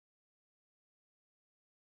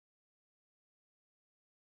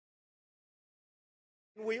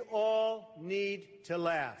We all need to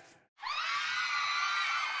laugh.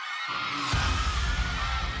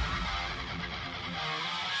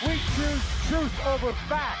 We choose truth over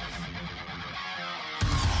facts.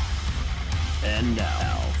 And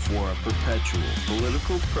now for a perpetual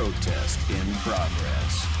political protest in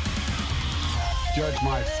progress. Judge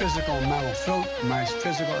my physical and mental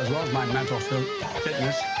physical as well as my mental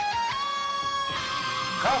fitness.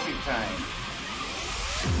 Coffee time.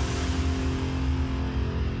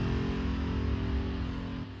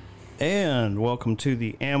 And welcome to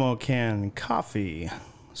the Ammo Can Coffee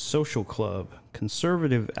Social Club,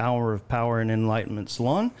 Conservative Hour of Power and Enlightenment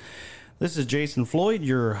Salon. This is Jason Floyd,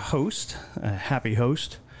 your host, a happy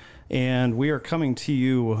host, and we are coming to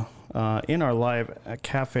you in our live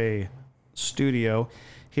cafe studio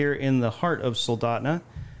here in the heart of Soldotna.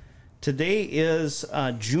 Today is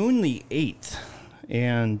June the 8th,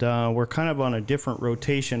 and we're kind of on a different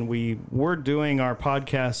rotation. We were doing our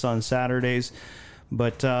podcasts on Saturdays,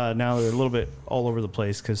 but now they're a little bit all over the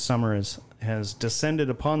place because summer has descended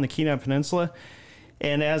upon the Kenai Peninsula.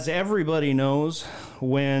 And as everybody knows,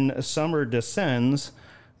 when summer descends,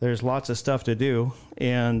 there's lots of stuff to do.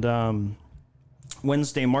 And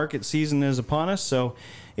Wednesday market season is upon us. So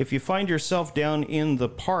if you find yourself down in the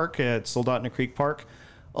park at Soldotna Creek Park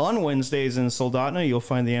on Wednesdays in Soldotna, you'll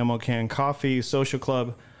find the Ammo Can Coffee Social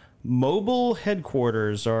Club mobile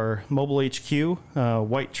headquarters, our mobile HQ,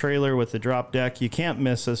 white trailer with the drop deck. You can't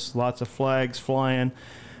miss us. Lots of flags flying,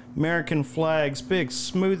 American flags, big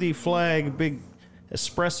smoothie flag, big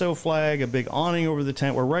espresso flag, a big awning over the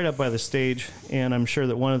tent. We're right up by the stage, and I'm sure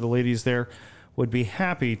that one of the ladies there would be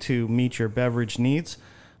happy to meet your beverage needs.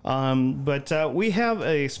 But we have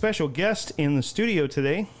a special guest in the studio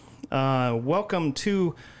today. Welcome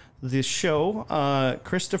to the show,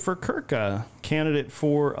 Christopher Kurka, candidate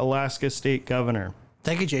for Alaska State Governor.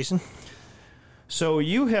 Thank you, Jason. So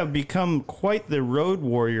you have become quite the road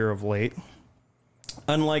warrior of late.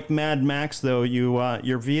 Unlike Mad Max, though,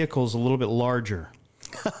 your vehicle's a little bit larger.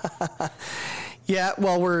 Yeah,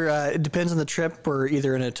 well, it depends on the trip. We're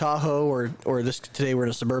either in a Tahoe or today we're in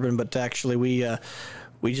a Suburban, but actually we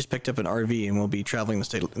just picked up an RV and we'll be traveling the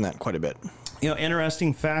state in that quite a bit. You know,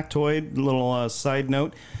 interesting factoid, little side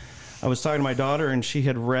note. I was talking to my daughter, and she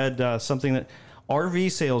had read something that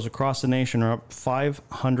RV sales across the nation are up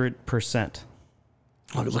 500%.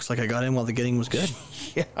 Oh, it looks like I got in while the getting was good.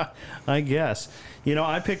 Yeah, I guess. You know,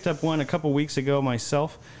 I picked up one a couple weeks ago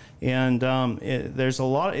myself, and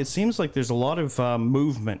it seems like there's a lot of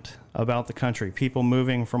movement about the country. People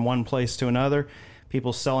moving from one place to another,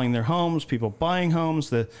 people selling their homes, people buying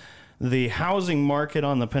homes. The housing market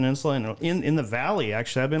on the peninsula and in the valley,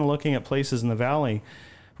 actually, I've been looking at places in the valley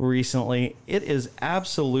recently. It is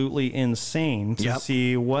absolutely insane to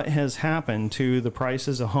see what has happened to the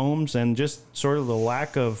prices of homes and just sort of the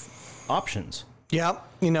lack of options. Yeah,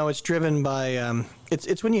 you know, it's driven by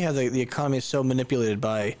it's when you have the economy is so manipulated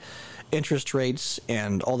by interest rates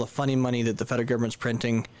and all the funny money that the federal government's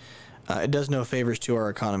printing. It does no favors to our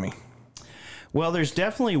economy. Well, there's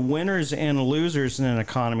definitely winners and losers in an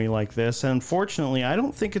economy like this. And unfortunately, I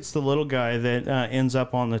don't think it's the little guy that ends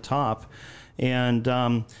up on the top. And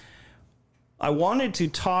I wanted to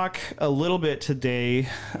talk a little bit today.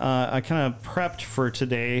 I kind of prepped for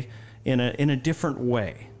today in a different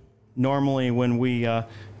way. Normally, when we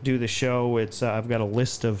do the show, I've got a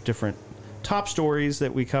list of different top stories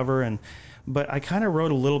that we cover, but I kind of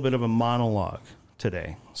wrote a little bit of a monologue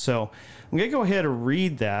today. So I'm going to go ahead and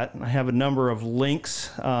read that. I have a number of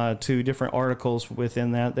links to different articles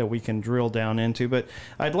within that we can drill down into. But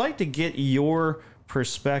I'd like to get your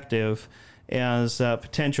perspective as a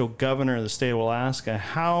potential governor of the state of Alaska,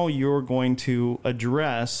 how you're going to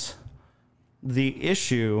address the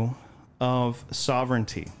issue of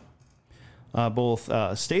sovereignty, both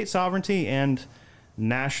state sovereignty and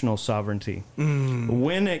national sovereignty,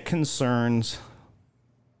 when it concerns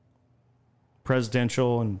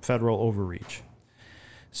presidential and federal overreach.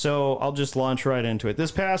 So I'll just launch right into it.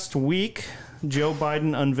 This past week, Joe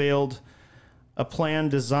Biden unveiled a plan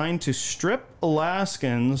designed to strip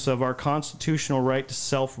Alaskans of our constitutional right to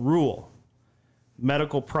self-rule,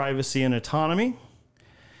 medical privacy and autonomy,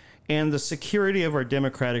 and the security of our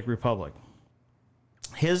democratic republic.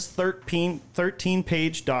 His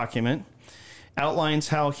 13-page document outlines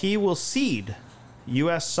how he will cede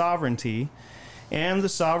U.S. sovereignty and the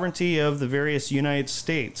sovereignty of the various United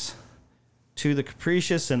States to the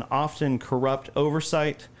capricious and often corrupt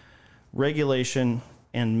oversight, regulation,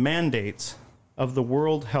 and mandates of the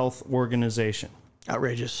World Health Organization.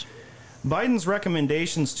 Outrageous. Biden's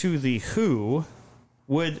recommendations to the WHO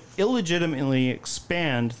would illegitimately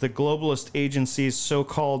expand the globalist agency's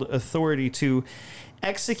so-called authority to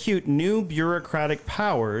execute new bureaucratic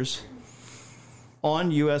powers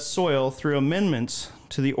on U.S. soil through amendments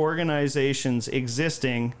to the organization's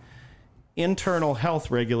existing internal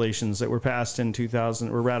health regulations that were passed in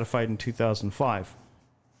ratified in 2005.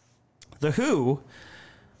 The WHO,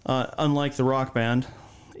 unlike the rock band,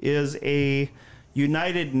 is a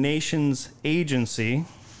United Nations agency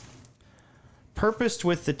purposed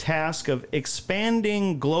with the task of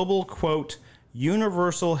expanding global, quote,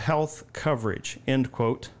 universal health coverage, end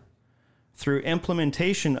quote, through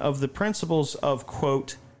implementation of the principles of,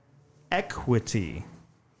 quote, equity,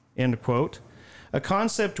 end quote, a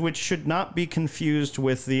concept which should not be confused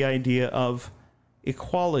with the idea of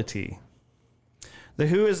equality. The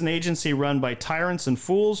WHO is an agency run by tyrants and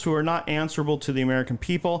fools who are not answerable to the American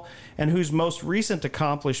people, and whose most recent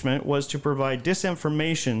accomplishment was to provide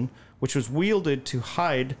disinformation which was wielded to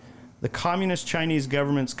hide the communist Chinese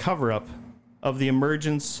government's cover-up of the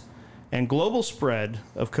emergence and global spread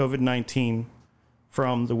of COVID-19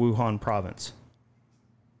 from the Wuhan province.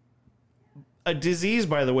 A disease,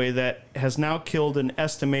 by the way, that has now killed an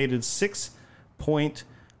estimated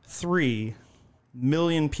 6.3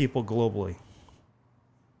 million people globally,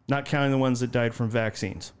 not counting the ones that died from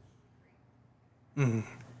vaccines.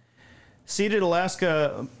 Cede,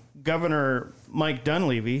 Alaska Governor Mike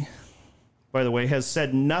Dunleavy, by the way, has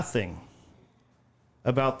said nothing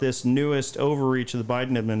about this newest overreach of the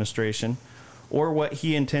Biden administration or what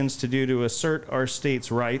he intends to do to assert our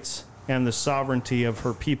state's rights and the sovereignty of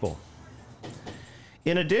her people.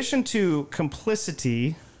 In addition to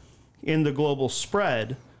complicity in the global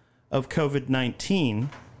spread of COVID-19,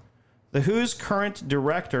 the WHO's current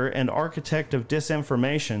director and architect of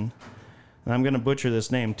disinformation, and I'm going to butcher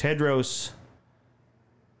this name, Tedros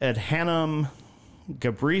Adhanom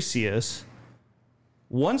Ghebreyesus,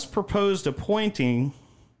 once proposed appointing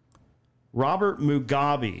Robert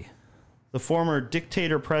Mugabe, the former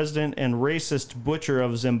dictator president and racist butcher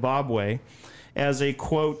of Zimbabwe, as a,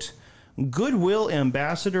 quote, goodwill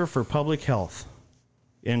ambassador for public health,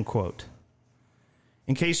 end quote.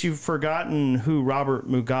 In case you've forgotten who Robert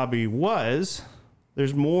Mugabe was,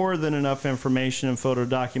 there's more than enough information and photo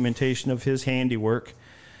documentation of his handiwork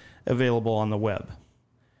available on the web.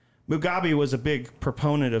 Mugabe was a big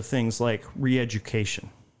proponent of things like re-education.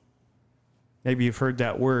 Maybe you've heard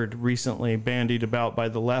that word recently bandied about by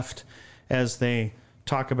the left as they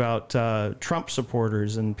talk about Trump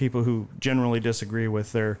supporters and people who generally disagree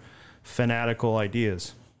with their fanatical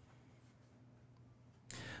ideas.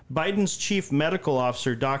 Biden's chief medical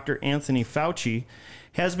officer, Dr. Anthony Fauci,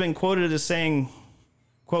 has been quoted as saying,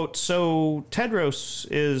 quote, so Tedros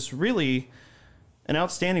is really an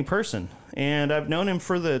outstanding person, and I've known him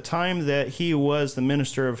for the time that he was the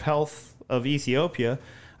Minister of Health of Ethiopia.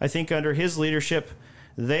 I think under his leadership,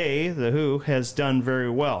 the WHO, has done very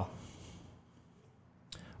well.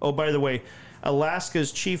 Oh, by the way,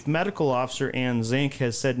 Alaska's chief medical officer, Ann Zink,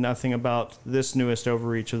 has said nothing about this newest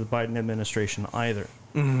overreach of the Biden administration either.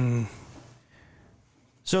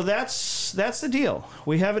 So that's the deal.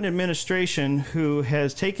 We have an administration who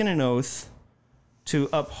has taken an oath to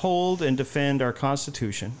uphold and defend our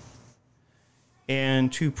Constitution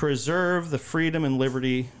and to preserve the freedom and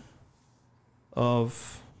liberty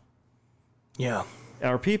of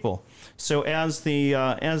our people. So as the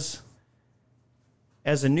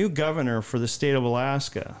as a new governor for the state of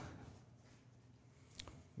Alaska,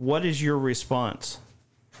 what is your response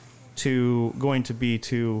to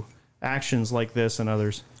actions like this and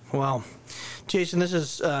others? Well, Jason, this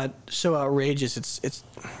is so outrageous. It's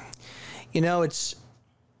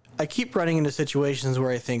I keep running into situations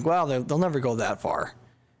where I think, wow, they'll never go that far,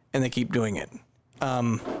 and they keep doing it.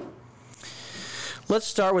 Let's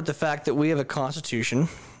start with the fact that we have a constitution,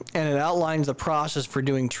 and it outlines the process for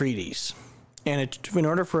doing treaties. And in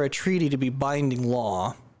order for a treaty to be binding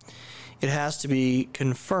law, it has to be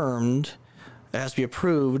confirmed, it has to be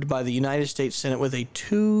approved by the United States Senate with a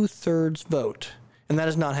 2/3 vote. And that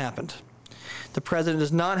has not happened. The president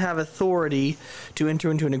does not have authority to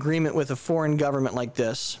enter into an agreement with a foreign government like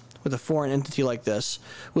this, with a foreign entity like this,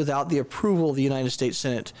 without the approval of the United States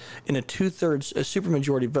Senate in a 2/3, a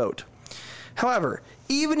supermajority vote. However,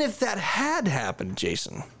 even if that had happened,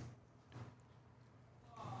 Jason,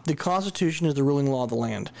 the Constitution is the ruling law of the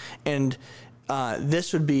land, and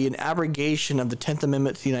this would be an abrogation of the 10th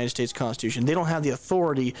Amendment to the United States Constitution. They don't have the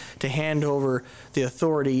authority to hand over the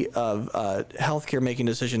authority of healthcare making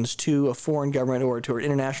decisions to a foreign government or to an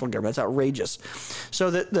international government. That's outrageous. So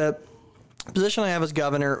the position I have as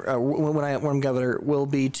governor, when I'm governor, will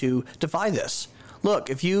be to defy this. Look,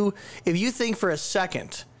 if you think for a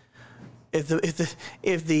second, if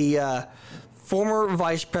the former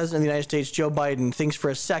Vice President of the United States, Joe Biden, thinks for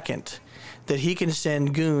a second that he can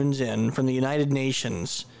send goons in from the United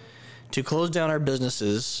Nations to close down our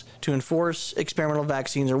businesses, to enforce experimental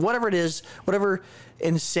vaccines, or whatever it is, whatever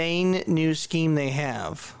insane new scheme they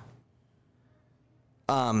have.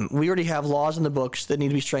 We already have laws in the books that need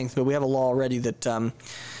to be strengthened, but we have a law already that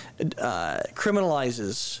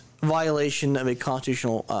criminalizes violation of a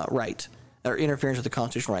constitutional right, or interference with the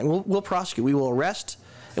constitutional right. We'll prosecute. We will arrest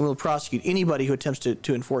and we'll prosecute anybody who attempts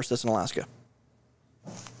to enforce this in Alaska.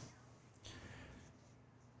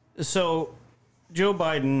 So Joe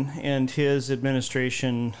Biden and his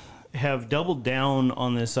administration have doubled down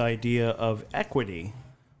on this idea of equity.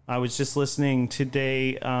 I was just listening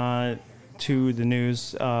today to the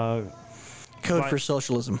news. Code for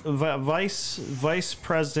socialism. Vice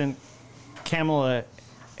President Kamala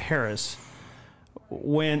Harris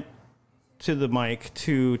went to the mic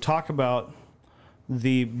to talk about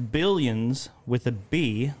the billions, with a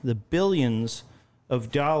B, the billions of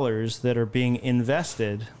dollars that are being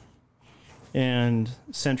invested in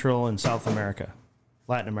Central and South America,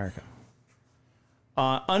 Latin America,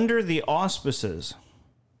 under the auspices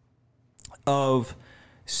of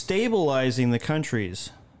stabilizing the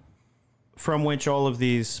countries from which all of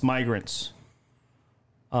these migrants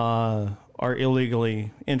are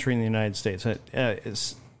illegally entering the United States.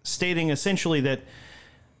 It's stating essentially that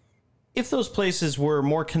if those places were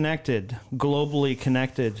more connected, globally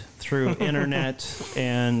connected through internet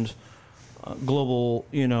and global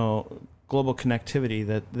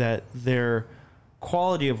connectivity, that their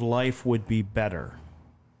quality of life would be better.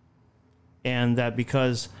 And that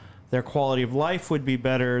because their quality of life would be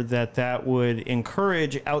better, that would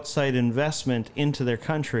encourage outside investment into their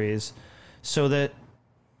countries so that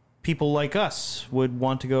people like us would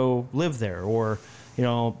want to go live there or,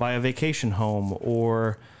 buy a vacation home.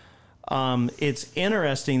 Or it's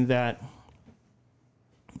interesting that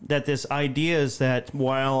this idea is that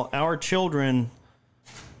while our children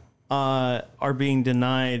are being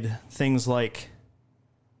denied things like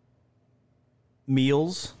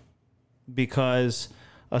meals because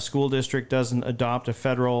a school district doesn't adopt a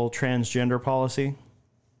federal transgender policy,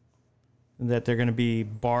 that they're going to be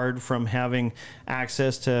barred from having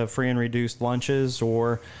access to free and reduced lunches,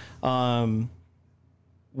 or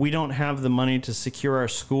we don't have the money to secure our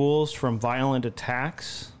schools from violent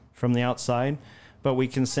attacks from the outside, but we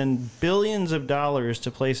can send billions of dollars to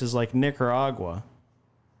places like Nicaragua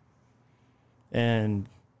and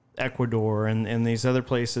Ecuador and these other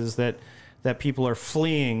places that people are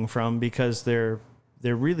fleeing from because they're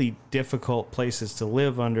really difficult places to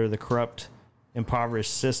live under the corrupt,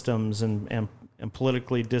 impoverished systems and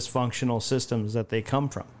politically dysfunctional systems that they come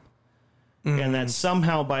from. Mm-hmm. And that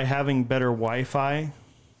somehow by having better Wi-Fi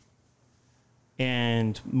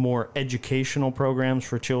and more educational programs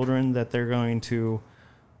for children, that they're going to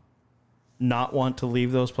not want to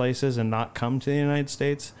leave those places and not come to the United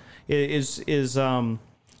States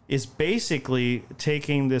is basically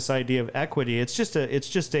taking this idea of equity. It's just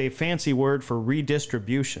a fancy word for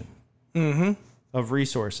redistribution of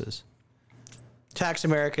resources. Tax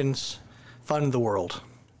Americans, fund the world.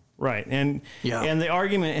 Right, and the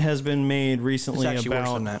argument has been made recently it's actually about.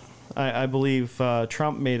 Worse than that. I believe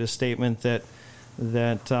Trump made a statement that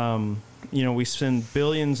we spend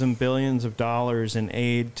billions and billions of dollars in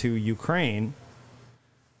aid to Ukraine,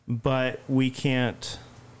 but we can't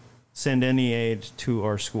send any aid to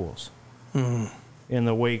our schools. In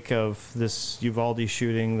the wake of this Uvalde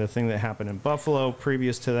shooting, the thing that happened in Buffalo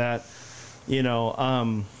previous to that,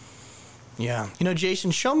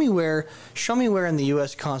 Jason, show me where in the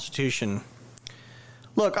U.S. Constitution.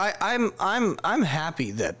 Look, I'm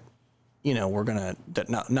happy that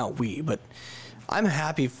but I'm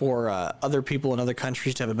happy for other people in other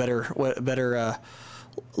countries to have a better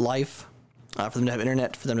life, for them to have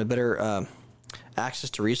internet, for them to have better access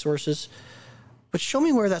to resources. But show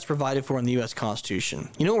me where that's provided for in the U.S. Constitution.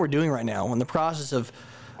 You know what we're doing right now? In the process of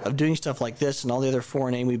doing stuff like this and all the other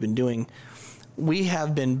foreign aid we've been doing, we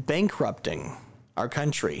have been bankrupting our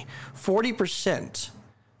country. 40%,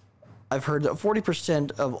 I've heard that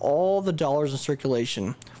 40% of all the dollars in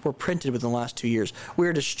circulation were printed within the last 2 years. We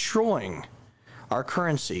are destroying our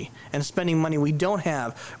currency and spending money we don't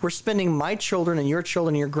have. We're spending my children and your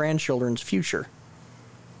grandchildren's future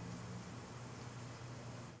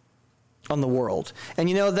on the world. And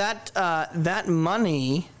that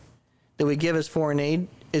money that we give as foreign aid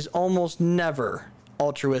is almost never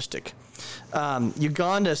altruistic.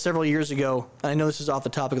 Uganda several years ago, I know this is off the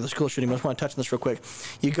topic of the school shooting, but I just want to touch on this real quick.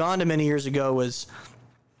 Uganda many years ago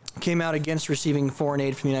came out against receiving foreign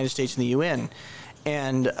aid from the United States and the UN.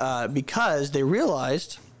 And because they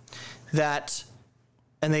realized that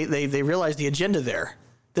And they realized the agenda there.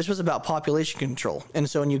 This was about population control. And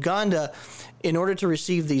so in Uganda, in order to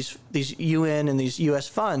receive these UN and these U.S.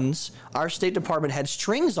 funds, our State Department had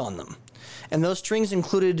strings on them. And those strings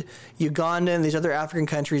included Uganda and these other African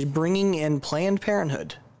countries bringing in Planned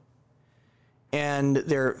Parenthood and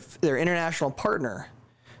their international partner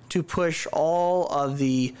to push all of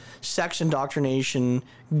the sex indoctrination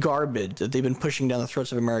garbage that they've been pushing down the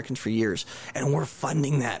throats of Americans for years. And we're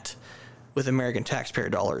funding that with American taxpayer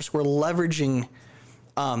dollars. We're leveraging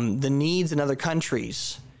the needs in other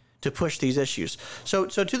countries to push these issues. So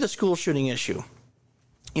to the school shooting issue,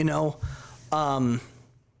 it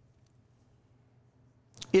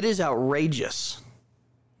is outrageous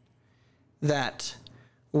that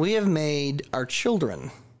we have made our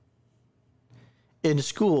children in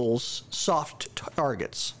schools soft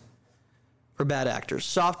targets for bad actors,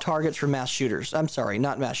 soft targets for mass shooters. I'm sorry,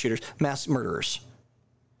 not mass shooters, mass murderers,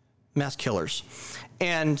 mass killers.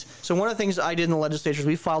 And so one of the things I did in the legislature is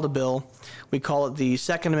we filed a bill. We call it the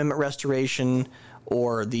Second Amendment Restoration,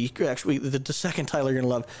 or the second title you're going to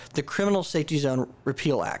love, the Criminal Safety Zone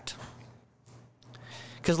Repeal Act.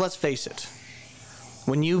 Because let's face it,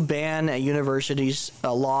 when you ban at universities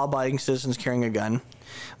law-abiding citizens carrying a gun,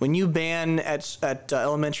 when you ban at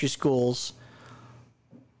elementary schools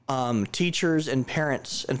teachers and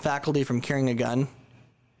parents and faculty from carrying a gun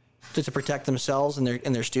to protect themselves and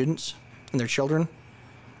their students and their children,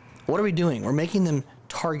 what are we doing? We're making them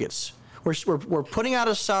targets. We're putting out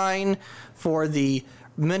a sign for the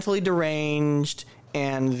mentally deranged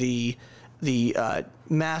and the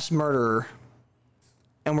mass murderer,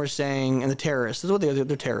 and we're saying, and the terrorists. This is what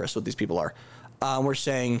they're terrorists. What these people are. We're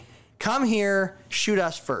saying, come here, shoot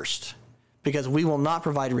us first, because we will not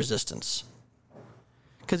provide resistance.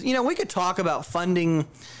 Because we could talk about funding,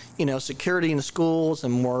 security in the schools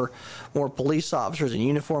and more police officers in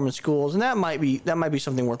uniform in schools, and that might be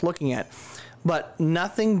something worth looking at. But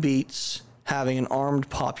nothing beats having an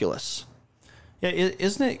armed populace. Yeah,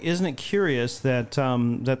 isn't it curious that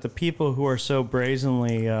that the people who are so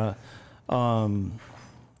brazenly,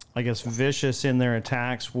 vicious in their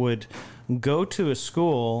attacks would go to a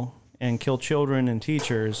school and kill children and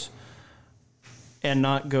teachers, and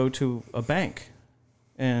not go to a bank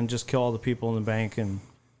and just kill all the people in the bank and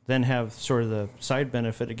then have sort of the side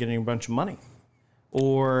benefit of getting a bunch of money,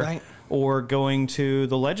 or going to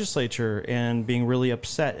the legislature and being really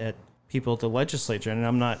upset at people at the legislature. And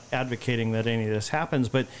I'm not advocating that any of this happens,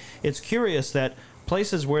 but it's curious that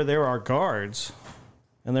places where there are guards,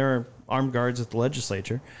 and there are armed guards at the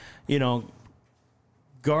legislature,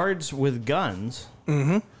 guards with guns,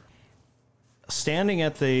 standing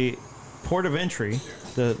at the port of entry,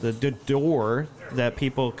 the door that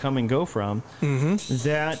people come and go from,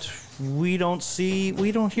 that we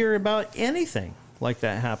don't hear about anything like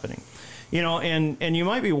that happening. And you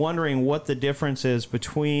might be wondering what the difference is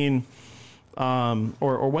between,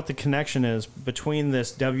 or what the connection is between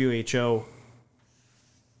this WHO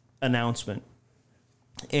announcement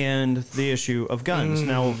and the issue of guns.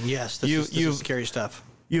 Now, yes, this is scary stuff.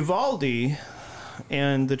 Uvalde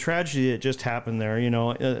and the tragedy that just happened there,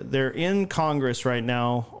 they're in Congress right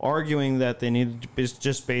now arguing that they need to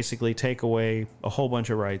just basically take away a whole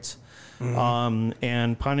bunch of rights,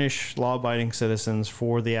 and punish law-abiding citizens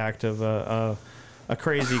for the act of a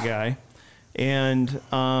crazy guy, and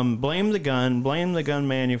blame the gun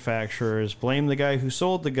manufacturers, blame the guy who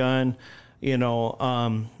sold the gun,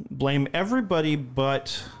 blame everybody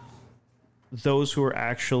but those who are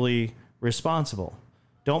actually responsible.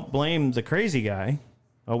 Don't blame the crazy guy.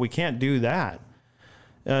 Oh, we can't do that.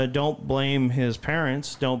 Don't blame his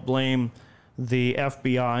parents. Don't blame the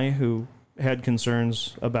FBI who had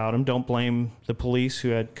concerns about him. Don't blame the police who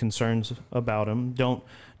had concerns about him.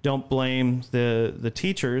 Don't blame the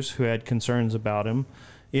teachers who had concerns about him.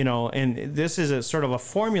 And this is a sort of a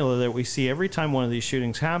formula that we see every time one of these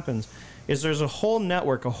shootings happens, is there's a whole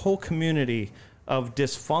network, a whole community of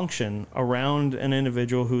dysfunction around an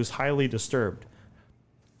individual who's highly disturbed.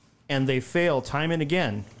 And they fail time and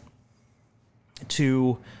again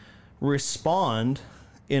to respond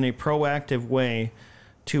in a proactive way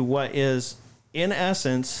to what is, in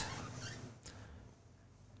essence,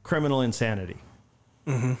 criminal insanity.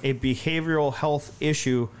 A behavioral health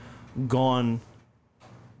issue gone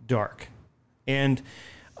dark. And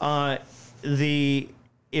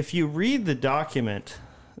if you read the document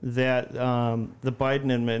that the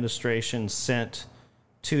Biden administration sent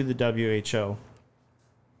to the WHO,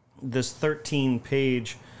 this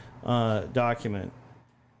 13-page document,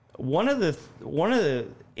 one of the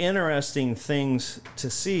interesting things to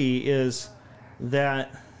see is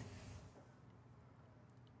that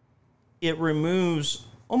it removes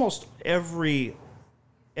almost every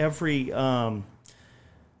every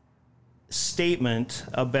statement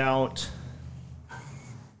about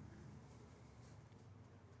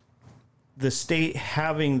the state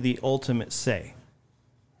having the ultimate say,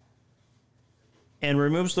 and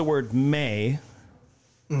removes the word may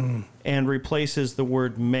and replaces the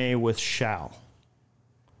word may with shall.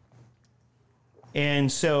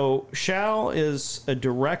 And so shall is a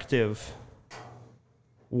directive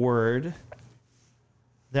word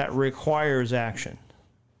that requires action.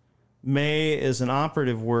 May is an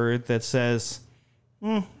operative word that says,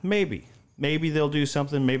 maybe. Maybe they'll do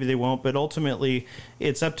something, maybe they won't, but ultimately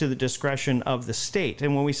it's up to the discretion of the state.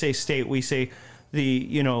 And when we say state, we say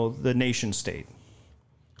the nation state,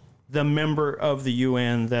 the member of the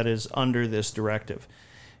UN that is under this directive.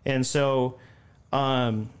 And so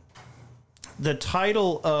the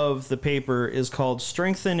title of the paper is called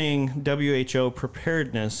Strengthening WHO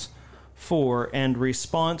Preparedness for and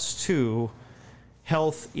Response to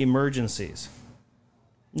Health Emergencies.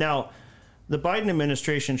 Now, the Biden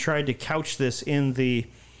administration tried to couch this in the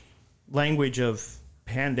language of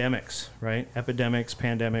pandemics, right? Epidemics,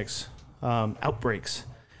 pandemics, outbreaks.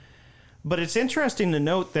 But it's interesting to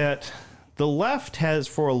note that the left has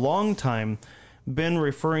for a long time been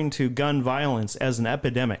referring to gun violence as an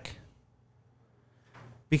epidemic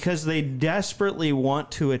because they desperately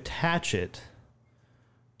want to attach it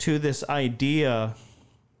to this idea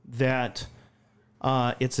that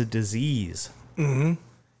it's a disease. Mm-hmm.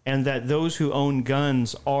 And that those who own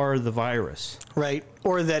guns are the virus. Right.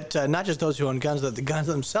 Or that not just those who own guns, that the guns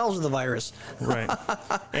themselves are the virus. Right.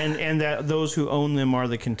 And that those who own them are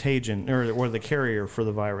the contagion or the carrier for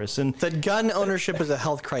the virus. And that gun ownership is a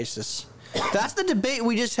health crisis. That's the debate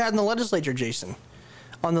we just had in the legislature, Jason.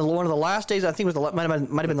 On one of the last days, I think it was might have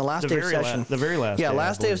been the last day of session. The very last day. Yeah,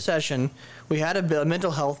 last day of session, we had a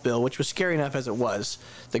mental health bill, which was scary enough as it was,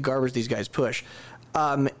 the garbage these guys push.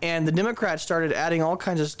 And the Democrats started adding all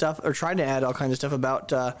kinds of stuff, or trying to add all kinds of stuff about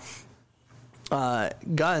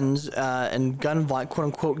guns and quote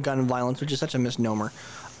unquote gun violence, which is such a misnomer,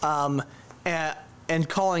 and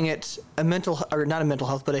calling it a mental, or not a mental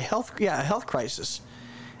health, but a health crisis.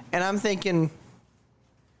 And I'm thinking,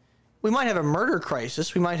 we might have a murder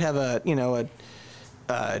crisis. We might have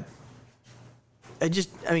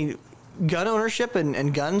gun ownership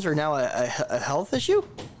and guns are now a health issue.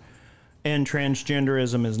 And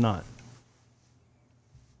transgenderism is not.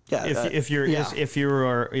 Yeah. If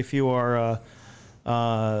you are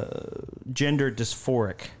gender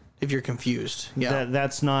dysphoric. If you're confused. Yeah.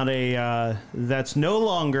 That's not that's no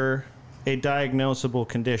longer a diagnosable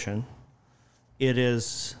condition. It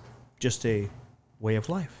is just a way of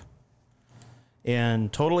life.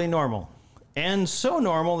 And totally normal. And so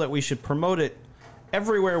normal that we should promote it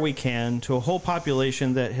everywhere we can to a whole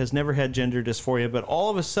population that has never had gender dysphoria, but all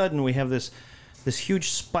of a sudden we have this huge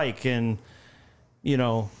spike in,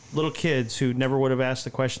 little kids who never would have asked the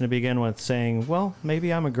question to begin with, saying, well,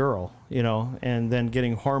 maybe I'm a girl, and then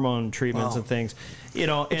getting hormone treatments and things,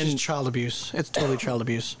 It's just child abuse. It's totally child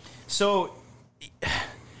abuse. So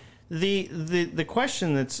the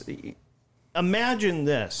question that's, imagine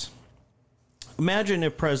this. Imagine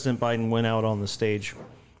if President Biden went out on the stage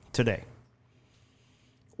today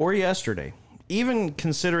or yesterday, even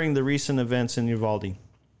considering the recent events in Uvalde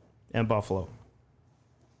and Buffalo,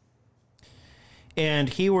 and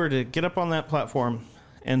he were to get up on that platform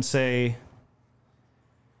and say,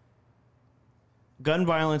 gun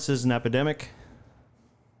violence is an epidemic,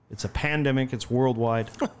 it's a pandemic, it's worldwide,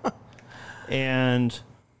 and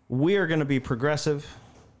we are going to be progressive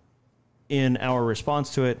in our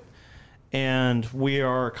response to it, and we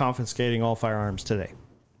are confiscating all firearms today.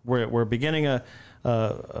 We're beginning a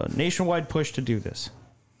nationwide push to do this.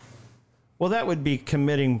 Well, that would be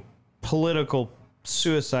committing political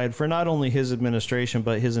suicide for not only his administration,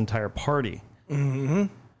 but his entire party. Mm-hmm.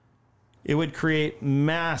 It would create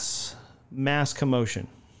mass commotion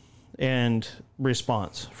and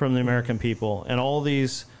response from the American people and all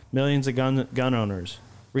these millions of gun owners.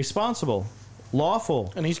 Responsible,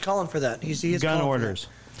 lawful. And he's calling for that. He's gun orders.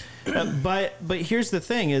 But here's the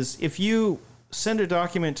thing is, if you send a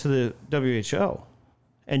document to the WHO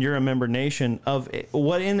and you're a member nation of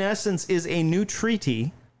what in essence is a new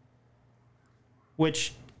treaty,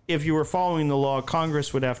 which if you were following the law,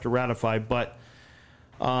 Congress would have to ratify, but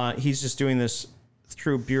he's just doing this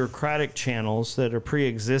through bureaucratic channels that are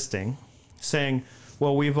pre-existing, saying,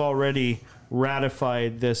 well, we've already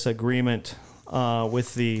ratified this agreement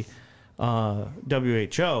with the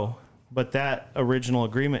WHO, but that original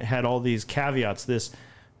agreement had all these caveats. This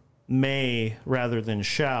may rather than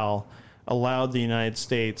shall allowed the United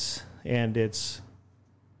States and its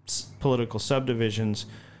political subdivisions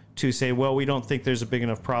to say, well, we don't think there's a big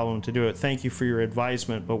enough problem to do it. Thank you for your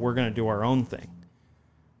advisement, but we're going to do our own thing.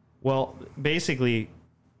 Well, basically,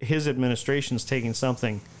 his administration's taking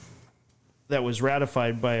something that was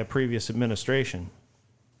ratified by a previous administration.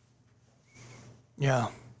 Yeah.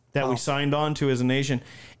 That we signed on to as a nation,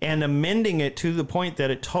 and amending it to the point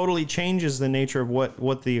that it totally changes the nature of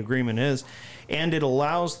what the agreement is. And it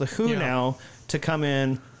allows the WHO now to come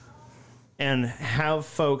in and have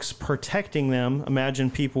folks protecting them.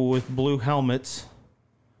 Imagine people with blue helmets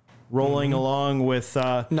rolling along with...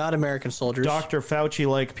 not American soldiers. Dr.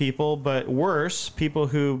 Fauci-like people, but worse, people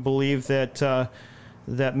who believe that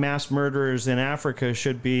that mass murderers in Africa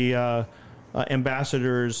should be...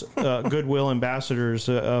 ambassadors, goodwill ambassadors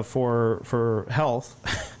for health,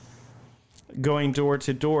 going door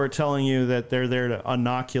to door telling you that they're there to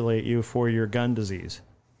inoculate you for your gun disease.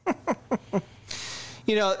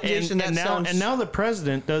 Jason, and now the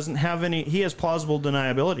president doesn't have any. He has plausible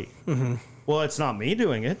deniability. Mm-hmm. Well, it's not me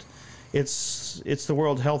doing it. It's the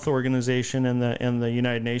World Health Organization and the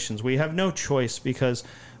United Nations. We have no choice because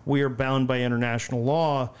we are bound by international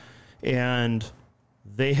law, and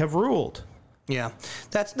they have ruled. Yeah,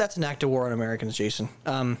 that's an act of war on Americans, Jason.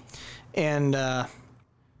 That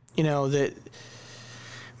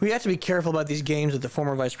we have to be careful about these games that the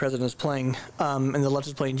former vice president is playing and the left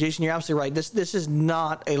is playing. Jason, you're absolutely right. This is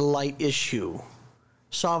not a light issue.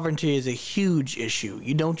 Sovereignty is a huge issue.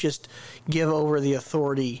 You don't just give over the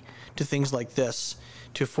authority to things like this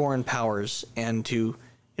to foreign powers and to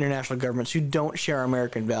international governments who don't share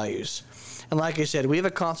American values. And like I said, we have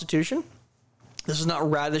a constitution. This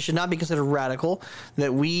should not be considered radical,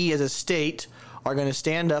 that we as a state are going to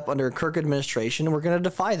stand up under a Kurka administration and we're going to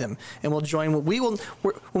defy them. And we'll join. When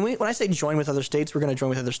I say join with other states, we're going to join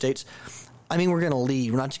with other states. I mean, we're going to lead.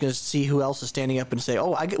 We're not just going to see who else is standing up and say,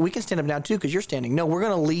 we can stand up now too because you're standing. No, we're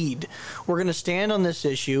going to lead. We're going to stand on this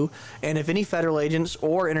issue. And if any federal agents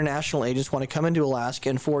or international agents want to come into Alaska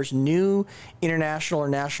and force new international or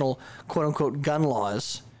national quote unquote gun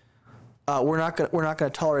laws, we're not going to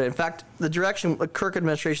tolerate it. In fact, the direction the Kurka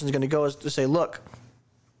administration is going to go is to say, look,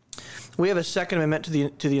 we have a Second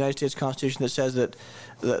Amendment to the United States Constitution that says that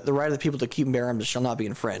the right of the people to keep and bear arms shall not be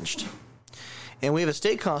infringed. And we have a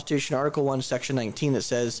state constitution, Article 1, Section 19, that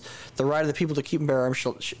says the right of the people to keep and bear arms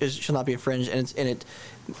shall not be infringed. And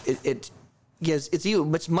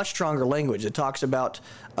it's much stronger language. It talks about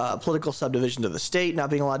political subdivision of the state not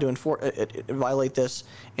being allowed to violate this,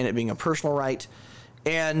 and it being a personal right.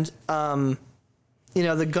 And,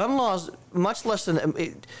 the gun laws, much less than,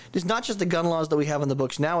 it's not just the gun laws that we have in the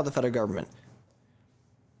books now with the federal government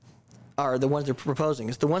are the ones they're proposing.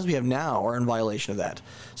 It's the ones we have now are in violation of that.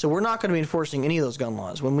 So we're not going to be enforcing any of those gun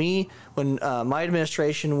laws. When my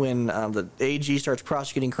administration, when the AG starts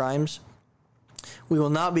prosecuting crimes, we will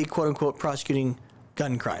not be, quote unquote, prosecuting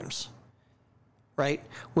gun crimes, right?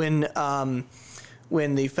 When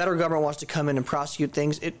the federal government wants to come in and prosecute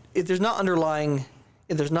things, if there's not underlying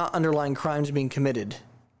crimes being committed,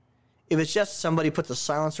 if it's just somebody puts a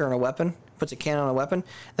silencer on a weapon, puts a cannon on a weapon,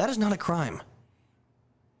 that is not a crime.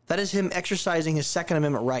 That is him exercising his Second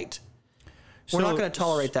Amendment right. We're not going to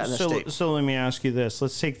tolerate that in the state. So let me ask you this.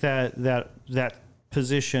 Let's take that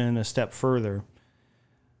position a step further.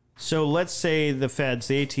 So let's say the feds,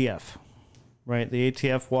 the ATF, right? The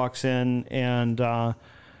ATF walks in and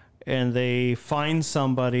they find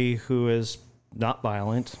somebody who is not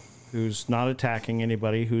violent, who's not attacking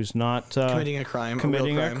anybody, who's not committing a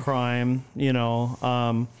crime,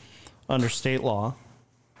 under state law.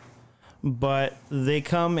 But they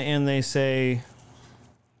come and they say,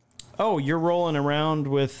 "Oh, you're rolling around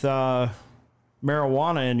with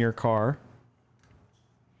marijuana in your car,"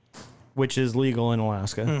 which is legal in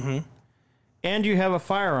Alaska, and you have a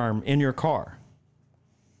firearm in your car,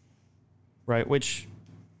 right? Which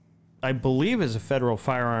I believe is a federal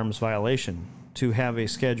firearms violation to have a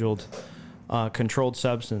scheduled controlled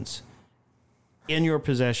substance in your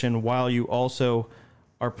possession while you also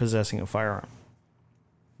are possessing a firearm.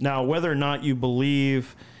 Now, whether or not you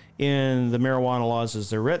believe in the marijuana laws as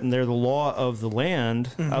they're written, they're the law of the land,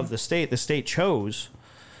 of the state. The state chose.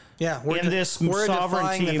 Yeah, we're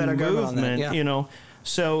sovereignty movement,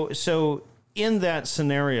 So in that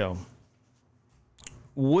scenario,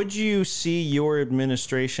 would you see your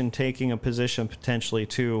administration taking a position potentially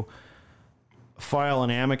to file an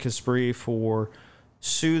amicus brief or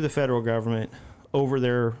sue the federal government over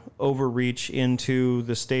their overreach into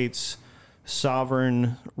the state's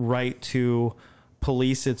sovereign right to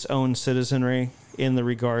police its own citizenry in the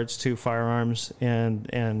regards to firearms and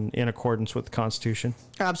in accordance with the Constitution?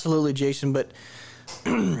 Absolutely, Jason. But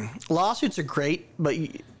lawsuits are great, but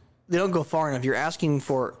they don't go far enough. You're asking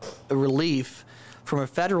for a relief from a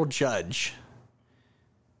federal judge,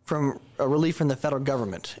 from a relief from the federal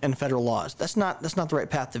government and federal laws. That's not the right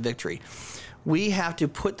path to victory. We have to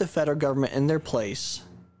put the federal government in their place,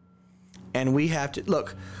 and we have to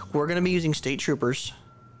look. We're going to be using state troopers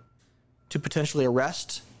to potentially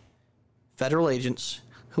arrest federal agents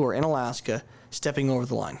who are in Alaska stepping over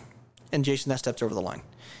the line. And Jason, that steps over the line.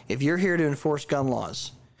 If you're here to enforce gun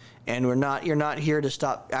laws, and you're not here to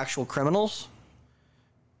stop actual criminals,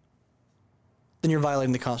 then you're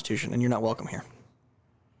violating the Constitution, and you're not welcome here.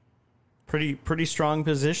 Pretty strong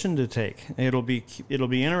position to take. It'll be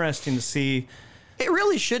interesting to see. It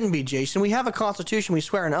really shouldn't be, Jason. We have a Constitution. We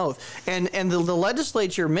swear an oath, and the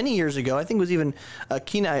legislature many years ago, I think it was even a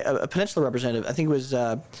Peninsula representative. I think it was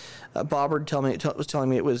Bobbard was telling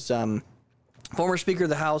me it was former Speaker of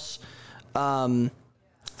the House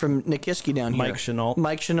from Nikiski down here,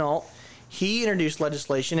 Mike Chenault. He introduced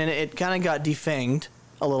legislation, and it kind of got defanged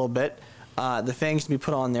a little bit. The fangs to be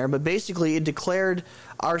put on there, but basically it declared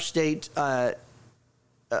our state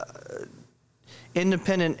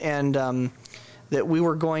independent, and that we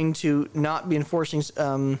were going to not be enforcing.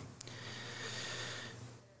 I'm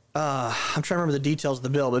trying to remember the details of the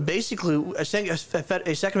bill, but basically a Second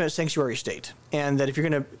Amendment sanctuary state, and that if you're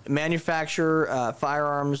going to manufacture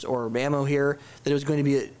firearms or ammo here, that it was going to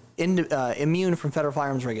be immune from federal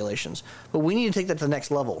firearms regulations. But we need to take that to the next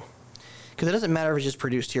level, because it doesn't matter if it's just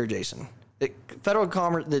produced here, Jason. The federal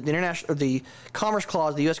commerce, the Commerce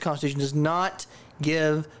Clause of the U.S. Constitution does not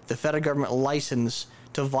give the federal government a license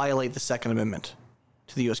to violate the Second Amendment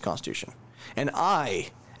to the U.S. Constitution. And I,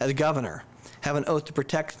 as a governor, have an oath to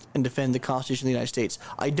protect and defend the Constitution of the United States.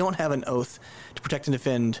 I don't have an oath to protect and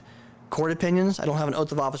defend court opinions. I don't have an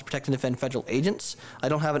oath of office to protect and defend federal agents. I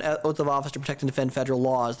don't have an oath of office to protect and defend federal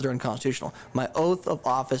laws that are unconstitutional. My oath of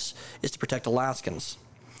office is to protect Alaskans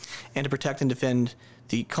and to protect and defend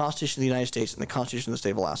the Constitution of the United States and the Constitution of the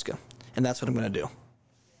state of Alaska. And that's what I'm going to do.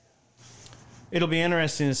 It'll be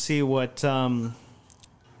interesting to see what,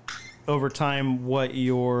 over time, what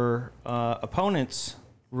your opponents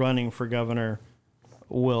running for governor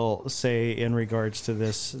will say in regards to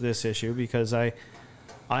this issue, because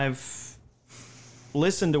I've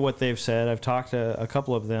listened to what they've said. I've talked to a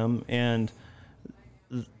couple of them, and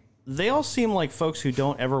they all seem like folks who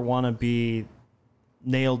don't ever want to be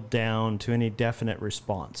nailed down to any definite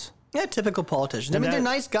response. Yeah, typical politicians. I mean, they're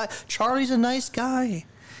nice guys. Charlie's a nice guy.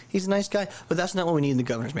 He's a nice guy. But that's not what we need in the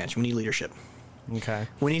governor's mansion. We need leadership. Okay.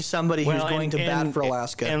 We need somebody who's going to bat for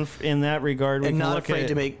Alaska. And in that regard, and not afraid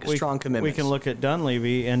to make strong commitments. We can look at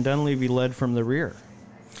Dunleavy, and Dunleavy led from the rear.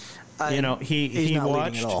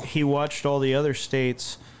 He watched all the other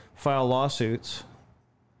states file lawsuits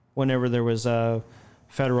whenever there was a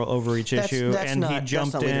federal overreach issue, and he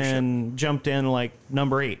jumped in like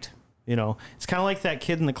number 8. It's kind of like that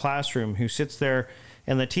kid in the classroom who sits there,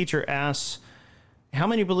 and the teacher asks, how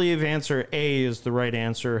many believe answer A is the right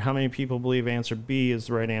answer? How many people believe answer B is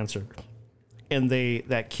the right answer? And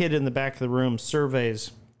that kid in the back of the room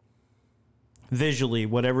surveys visually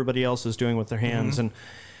what everybody else is doing with their hands, and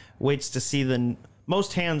waits to see the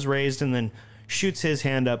most hands raised, and then shoots his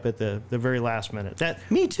hand up at the very last minute.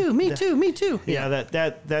 Me too. Yeah,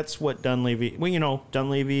 that's what Dunleavy. Well,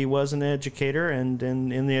 Dunleavy was an educator and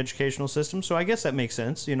in the educational system, so I guess that makes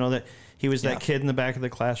sense. That he was that kid in the back of the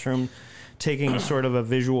classroom taking sort of a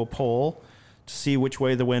visual poll to see which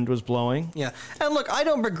way the wind was blowing. Yeah, and look, I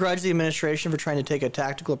don't begrudge the administration for trying to take a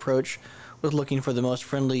tactical approach with looking for the most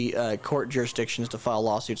friendly court jurisdictions to file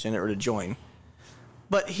lawsuits in or to join.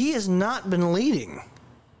 But he has not been leading.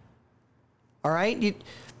 All right?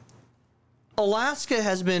 Alaska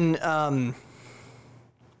has been...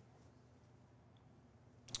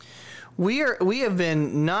 we have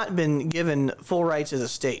not been given full rights as a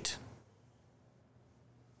state.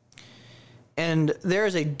 And there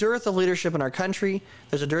is a dearth of leadership in our country.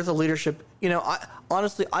 There's a dearth of leadership.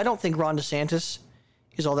 Honestly, I don't think Ron DeSantis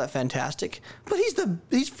is all that fantastic. But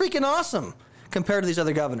he's freaking awesome compared to these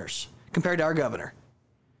other governors, compared to our governor.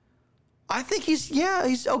 I think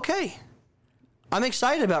he's okay. I'm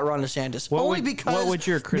excited about Ron DeSantis. What would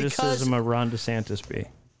your criticism of Ron DeSantis be?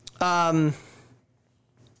 I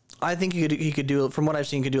think he could do, from what I've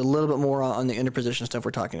seen, a little bit more on the interposition stuff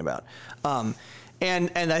we're talking about. And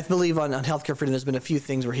I believe on healthcare freedom, there's been a few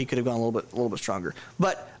things where he could have gone a little bit stronger.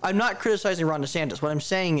 But I'm not criticizing Ron DeSantis. What I'm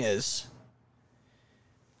saying is,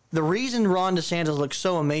 the reason Ron DeSantis looks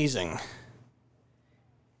so amazing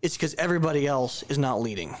is because everybody else is not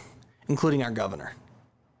leading, including our governor.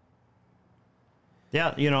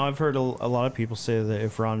 Yeah, I've heard a lot of people say that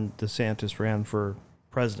if Ron DeSantis ran for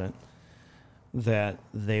president, that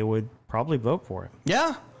they would probably vote for him.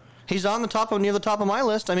 Yeah, he's on near the top of my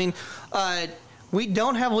list. I mean, We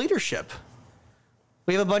don't have leadership.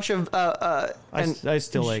 We have a bunch of. I kind of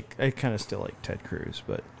still like Ted Cruz,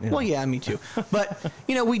 but well, yeah, me too. But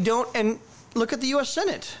we don't. And look at the U.S.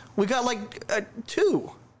 Senate. We got like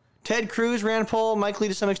 2. Ted Cruz, Rand Paul, Mike Lee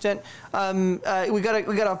to some extent. We got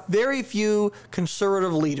a very few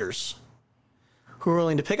conservative leaders who are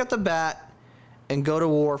willing to pick up the bat and go to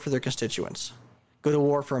war for their constituents, go to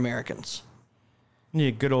war for Americans. Yeah,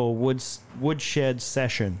 good old woodshed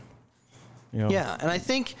session. Yeah, and I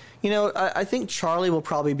think I think Charlie will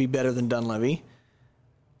probably be better than Dunleavy,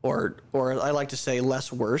 or I like to say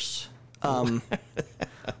less worse.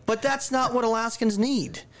 But that's not what Alaskans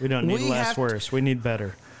need. We don't need less worse. We need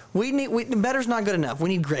better. Better's not good enough. We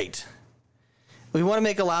need great. We want to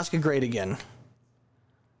make Alaska great again.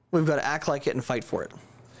 We've got to act like it and fight for it.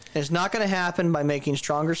 And it's not going to happen by making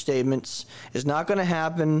stronger statements. It's not going to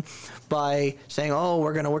happen by saying, "Oh,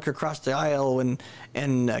 we're going to work across the aisle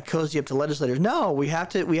and cozy up to legislators." No, we have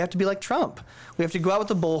to be like Trump. We have to go out with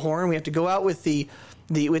the bullhorn. We have to go out with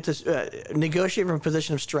negotiate from a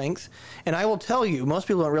position of strength. And I will tell you, most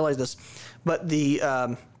people don't realize this, but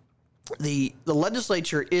the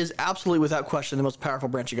legislature is absolutely, without question, the most powerful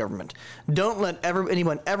branch of government. Don't let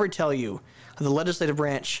anyone ever tell you the legislative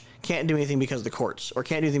branch can't do anything because of the courts or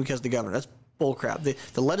can't do anything because of the governor. That's bullcrap.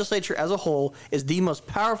 The legislature as a whole is the most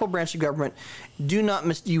powerful branch of government. Do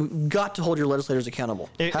not you got to hold your legislators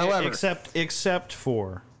accountable. However, except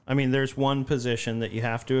for, there's one position that you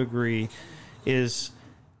have to agree is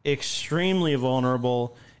extremely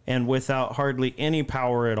vulnerable and without hardly any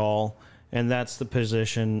power at all, and that's the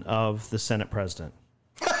position of the Senate president.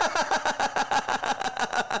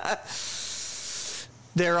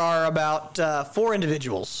 There are about 4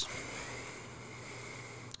 individuals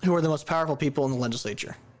who are the most powerful people in the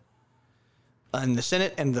legislature. In the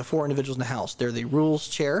Senate and the 4 individuals in the House. They're the Rules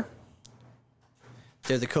Chair,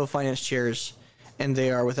 they're the Co-Finance Chairs, and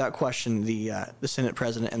they are, without question, the Senate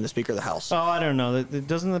President and the Speaker of the House. Oh, I don't know.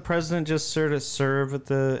 Doesn't the President just sort of serve at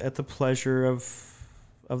the pleasure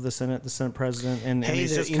of the Senate President, and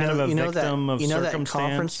he's just kind of a victim of circumstance? That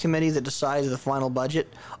conference committee that decides the final budget?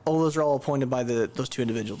 Oh, those are all appointed by those 2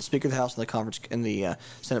 individuals, the Speaker of the House and the conference and the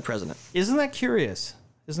Senate President. Isn't that curious?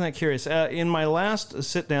 In my last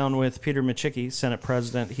sit down with Peter Micciche, Senate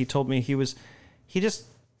President, he told me he just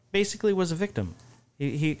basically was a victim.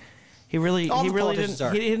 He really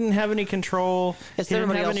didn't have any control. He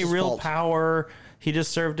didn't have any real power. He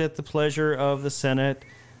just served at the pleasure of the Senate.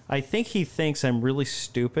 I think he thinks I'm really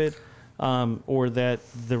stupid, or that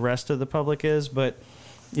the rest of the public is, but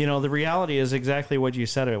the reality is exactly what you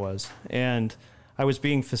said it was, and I was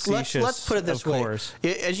being facetious. Let's put it this way. Course.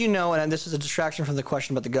 As you know, and this is a distraction from the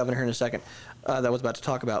question about the governor here in a second that I was about to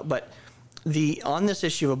talk about, but on this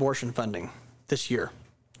issue of abortion funding this year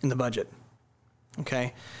in the budget,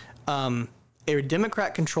 okay, a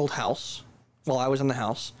Democrat-controlled House, while I was in the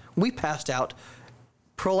House, we passed out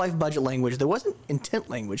pro-life budget language that wasn't intent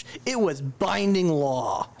language. It was binding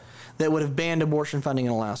law that would have banned abortion funding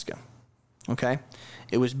in Alaska. Okay?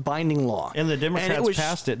 It was binding law. And the Democrats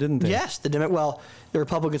passed it, didn't they? Yes, the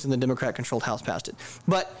Republicans in the Democrat-controlled House passed it.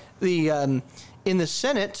 But in the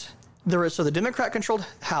Senate, the Democrat-controlled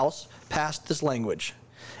House passed this language,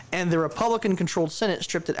 and the Republican-controlled Senate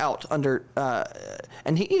stripped it out under.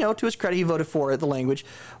 And he, to his credit, he voted for the language,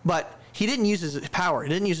 but he didn't use his power. He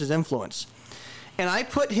didn't use his influence. And I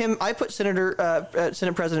put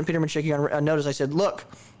Senate President Peter Micciche on notice. I said, look,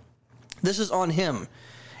 this is on him.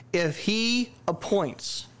 If he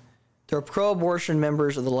appoints the pro-abortion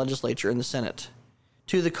members of the legislature in the Senate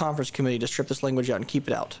to the conference committee to strip this language out and keep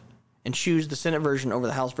it out and choose the Senate version over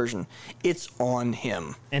the House version, it's on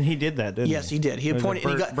him. And he did that, didn't he? Yes, he did. He appointed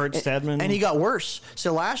Bert Stedman. And he got worse.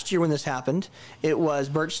 So last year when this happened, it was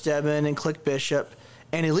Bert Stedman and Click Bishop,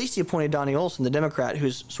 and at least he appointed Donnie Olson, the Democrat,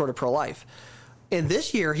 who's sort of pro-life. And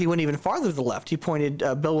this year, he went even farther to the left. He appointed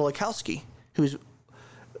Bill Wielechowski, who's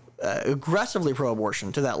aggressively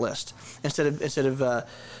pro-abortion, to that list instead of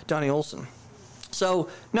Donnie Olson. So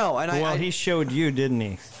no, he showed you, didn't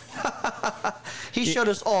he? He showed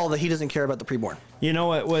us all that he doesn't care about the preborn. You know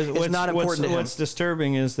what? What's what's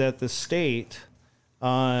disturbing is that the state.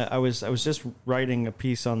 I was just writing a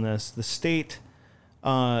piece on this. The state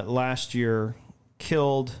last year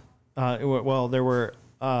killed. There were.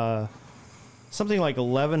 Something like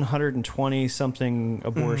 1,120 something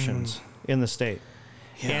abortions in the state.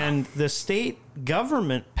 Yeah. And the state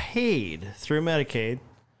government paid through Medicaid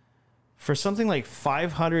for something like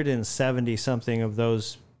 570 something of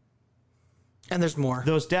those. And there's more.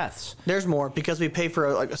 Those deaths. There's more because we pay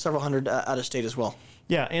for like several hundred out of state as well.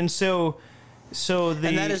 Yeah, and so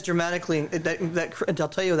and that is dramatically. That I'll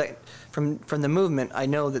tell you that from the movement, I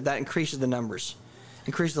know that increases the numbers.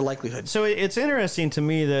 increases the likelihood. So it's interesting to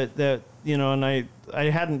me that and I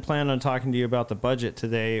hadn't planned on talking to you about the budget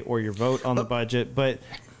today or your vote on the budget, but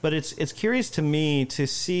it's curious to me to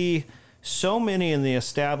see so many in the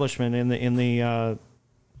establishment, in the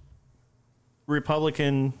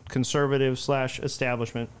Republican conservative /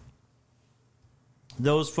 establishment,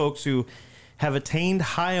 those folks who have attained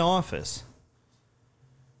high office,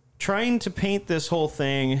 trying to paint this whole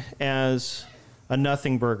thing as a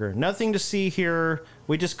nothing burger. Nothing to see here.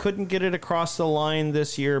 We just couldn't get it across the line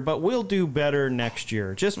this year, but we'll do better next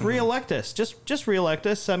year. Just reelect us. Just reelect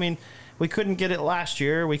us. I mean, we couldn't get it last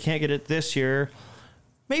year. We can't get it this year.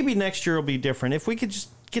 Maybe next year will be different. If we could just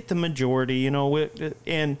get the majority,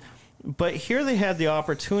 but here they had the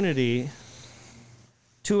opportunity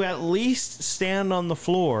to at least stand on the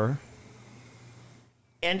floor,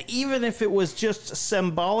 and even if it was just a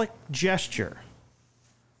symbolic gesture,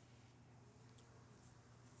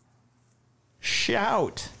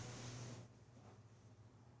 shout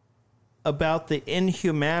about the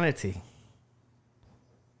inhumanity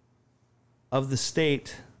of the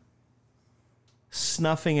state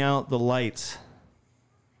snuffing out the lights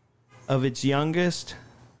of its youngest,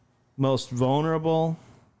 most vulnerable,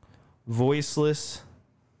 voiceless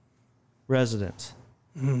residents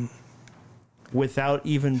without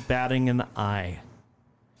even batting an eye.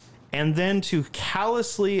 And then to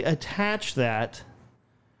callously attach that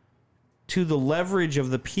to the leverage of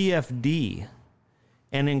the PFD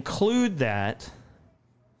and include that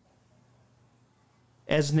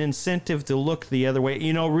as an incentive to look the other way.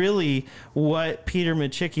 Really what Peter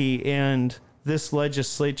Micciche and this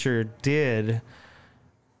legislature did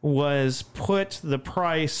was put the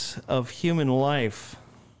price of human life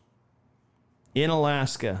in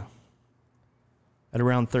Alaska at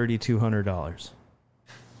around $3,200.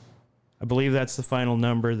 I believe that's the final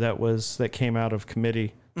number that came out of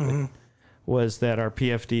committee. Was that our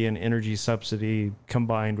PFD and energy subsidy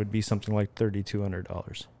combined would be something like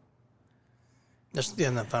 $3,200. That's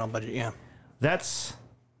in the final budget, yeah. That's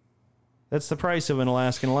the price of an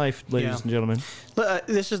Alaskan life, ladies and gentlemen.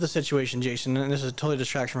 This is the situation, Jason, and this is a totally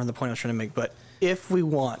distraction from the point I was trying to make. But if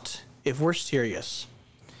we're serious,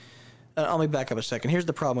 let me back up a second. Here's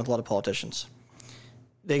the problem with a lot of politicians.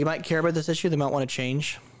 They might care about this issue. They might want to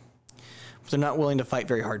change. But they're not willing to fight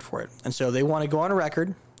very hard for it. And so they want to go on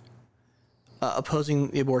record opposing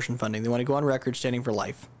the abortion funding. They want to go on record standing for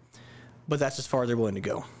life. But that's as far as they're willing to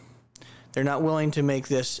go. They're not willing to make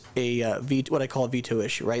this what I call a veto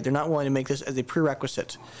issue, right? They're not willing to make this as a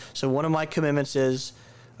prerequisite. So one of my commitments is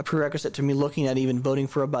a prerequisite to me looking at even voting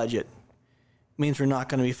for a budget means we're not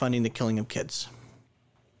going to be funding the killing of kids.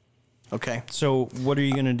 Okay? So what are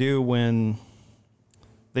you going to do when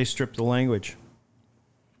they strip the language?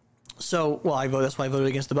 So, that's why I voted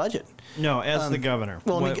against the budget. No, as the governor.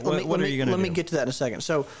 Well, what are you going to do? Let me get to that in a second.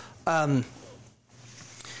 So,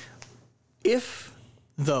 if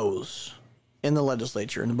those in the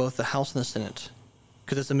legislature, in both the House and the Senate,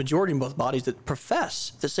 because it's the majority in both bodies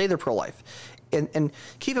that say they're pro-life, and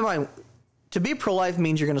keep in mind, to be pro-life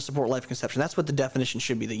means you're going to support life conception. That's what the definition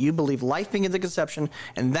should be, that you believe life begins at conception,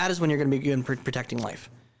 and that is when you're going to begin protecting life.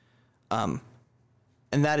 And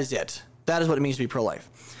that is it. That is what it means to be pro-life.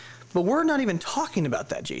 But we're not even talking about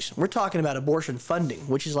that, Jason. We're talking about abortion funding,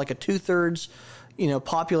 which is like a 2/3,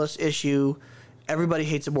 populist issue. Everybody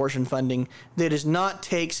hates abortion funding. That does not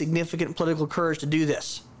take significant political courage to do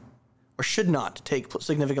this, or should not take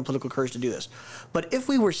significant political courage to do this. But if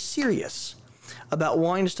we were serious about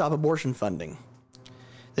wanting to stop abortion funding,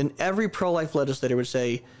 then every pro-life legislator would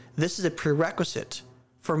say, this is a prerequisite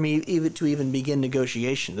for me to even begin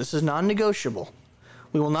negotiation. This is non-negotiable.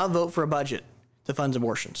 We will not vote for a budget that funds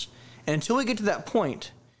abortions. And until we get to that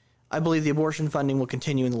point, I believe the abortion funding will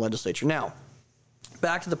continue in the legislature. Now,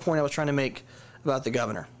 back to the point I was trying to make about the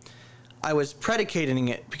governor. I was predicating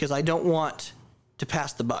it because I don't want to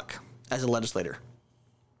pass the buck as a legislator.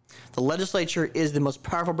 The legislature is the most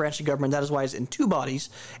powerful branch of government. That is why it's in two bodies,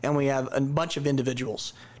 and we have a bunch of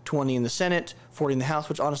individuals, 20 in the Senate, 40 in the House,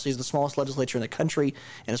 which honestly is the smallest legislature in the country,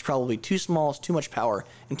 and it's probably too small, it's too much power,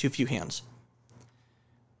 and too few hands.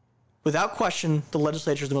 Without question, the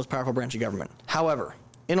legislature is the most powerful branch of government. However,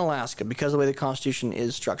 in Alaska, because of the way the Constitution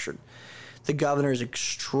is structured, the governor is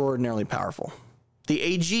extraordinarily powerful. The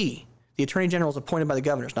AG, the Attorney General, is appointed by the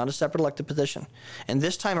governor. It's not a separate elected position. And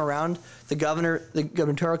this time around, the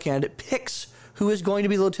gubernatorial candidate picks who is going to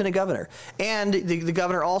be the lieutenant governor. And the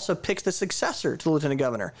governor also picks the successor to the lieutenant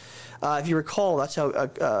governor. If you recall, that's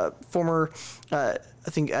how former,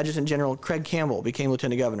 Adjutant General Craig Campbell became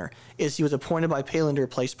lieutenant governor, is he was appointed by Palin to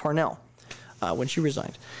replace Parnell when she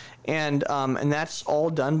resigned. And that's all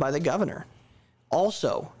done by the governor.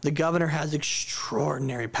 Also, the governor has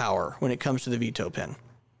extraordinary power when it comes to the veto pen.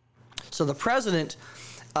 So the president,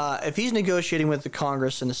 if he's negotiating with the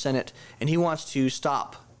Congress and the Senate and he wants to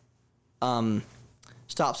stop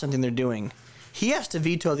something they're doing, he has to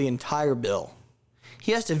veto the entire bill.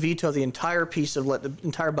 He has to veto the entire piece of the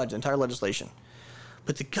entire budget, entire legislation.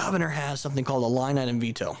 But the governor has something called a line item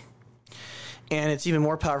veto. And it's even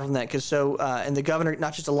more powerful than that because and the governor,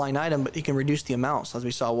 not just a line item, but he can reduce the amounts, as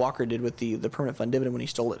we saw Walker did with the permanent fund dividend when he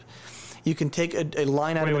stole it. You can take a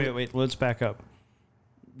line item. Wait. Let's back up.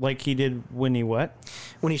 Like he did when he what?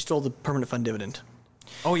 When he stole the permanent fund dividend.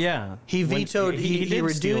 Oh, yeah. He vetoed, he did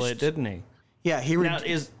reduced. Steal it, didn't he? Yeah, now,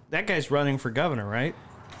 that guy's running for governor, right?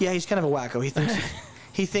 Yeah, he's kind of a wacko.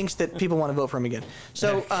 He thinks that people want to vote for him again.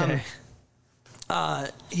 So okay.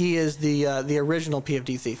 He is the original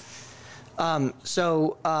PFD thief.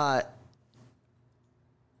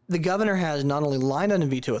 The governor has not only line item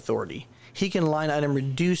veto authority, he can line item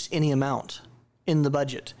reduce any amount in the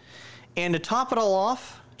budget. And to top it all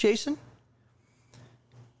off, Jason,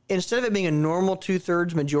 instead of it being a normal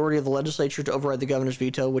 2/3 majority of the legislature to override the governor's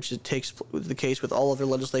veto, which it takes the case with all other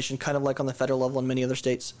legislation, kind of like on the federal level in many other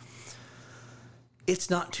states, it's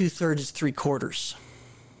not 2/3, it's 3/4.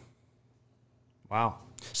 Wow.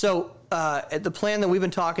 So the plan that we've been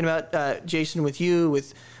talking about, Jason, with you,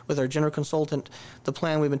 with our general consultant, the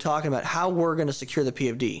plan we've been talking about, how we're going to secure the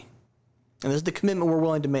PFD. And this is the commitment we're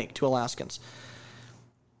willing to make to Alaskans.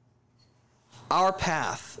 Our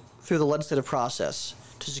path through the legislative process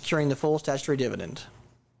to securing the full statutory dividend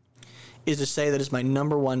is to say that it's my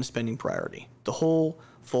number one spending priority, the whole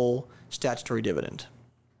full statutory dividend.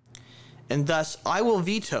 And thus, I will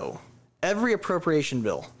veto every appropriation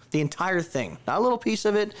bill, the entire thing, not a little piece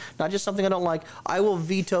of it, not just something I don't like. I will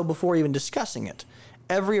veto before even discussing it.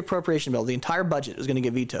 Every appropriation bill, the entire budget is going to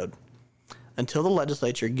get vetoed until the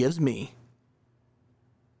legislature gives me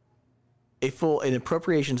an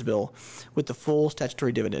appropriations bill with the full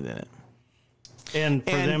statutory dividend in it. And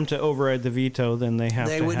for them to override the veto, then they have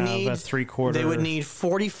to have a 3/4. They would need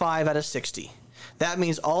 45 out of 60. That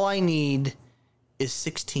means all I need is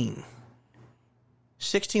 16.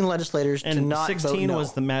 16 legislators to not 16 vote no.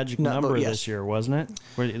 was the magic number this year, wasn't it?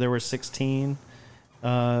 Where there were 16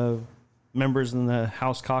 members in the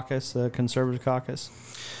House caucus, the conservative caucus.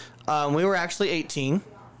 We were actually 18.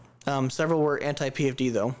 Several were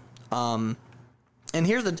anti-PFD, though. And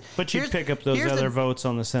But you'd pick up those other votes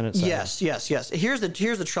on the Senate side. Yes. Here's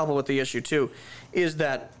the trouble with the issue too, is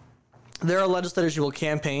that there are legislators who will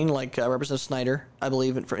campaign, like Representative Snyder, I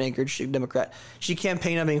believe, for Anchorage, she's a Democrat. She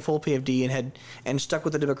campaigned on being full PFD and stuck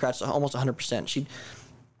with the Democrats almost 100%.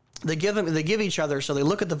 They give each other, so they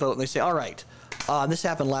look at the vote and they say, all right, this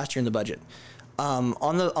happened last year in the budget.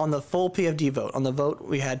 On the full PFD vote, on the vote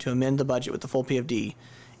we had to amend the budget with the full PFD,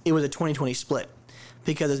 it was a 20-20 split.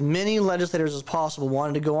 Because as many legislators as possible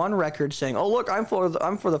wanted to go on record saying, "Oh, look, I'm for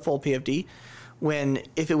the full PFD," when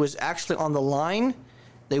if it was actually on the line,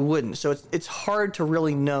 they wouldn't. So it's hard to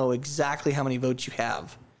really know exactly how many votes you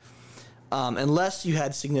have, unless you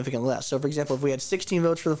had significant less. So, for example, if we had 16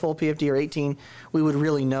 votes for the full PFD or 18, we would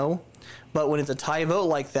really know. But when it's a tie vote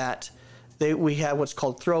like that, we have what's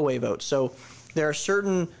called throwaway votes. So there are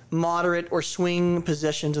certain moderate or swing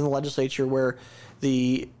positions in the legislature where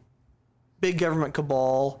the big government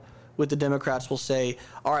cabal with the Democrats will say,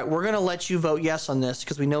 all right, we're going to let you vote yes on this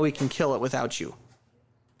because we know we can kill it without you.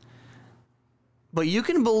 But you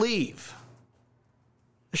can believe,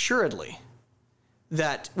 assuredly,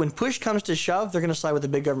 that when push comes to shove, they're going to side with the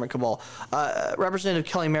big government cabal.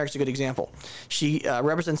 Representative Kelly Merrick's a good example. She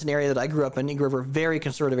represents an area that I grew up in, Eagle River, very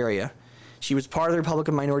conservative area. She was part of the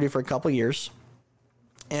Republican minority for a couple of years.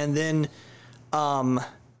 And then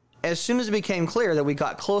as soon as it became clear that we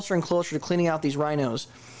got closer and closer to cleaning out these rhinos,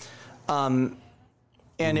 and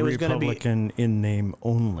it was going to be Republican in name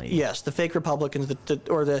only. Yes, the fake Republicans, I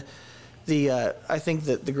think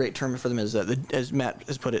that the great term for them is as Matt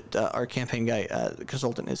has put it, our campaign guy,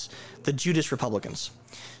 consultant, is the Judas Republicans.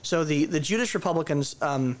 So the Judas Republicans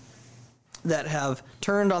that have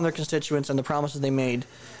turned on their constituents and the promises they made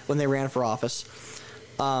when they ran for office,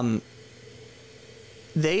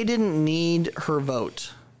 they didn't need her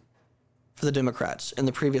vote for the Democrats in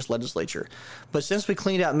the previous legislature. But since we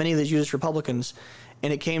cleaned out many of the Judas Republicans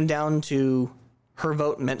and it came down to her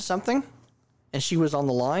vote meant something and she was on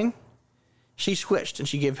the line, she switched and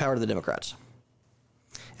she gave power to the Democrats.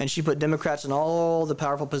 And she put Democrats in all the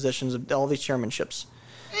powerful positions of all these chairmanships.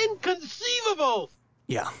 Inconceivable!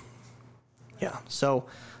 Yeah. So,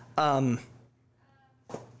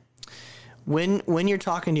 when you're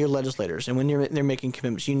talking to your legislators and when they're making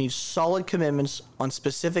commitments, you need solid commitments on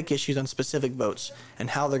specific issues, on specific votes, and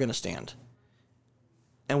how they're going to stand.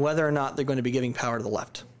 and whether or not they're going to be giving power to the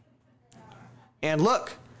left. And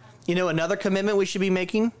look, another commitment we should be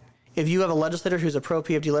making, if you have a legislator who's a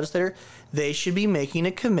pro-PFD legislator, they should be making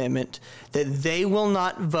a commitment that they will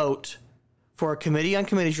not vote for a committee on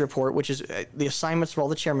committees report, which is the assignments for all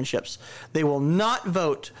the chairmanships. They will not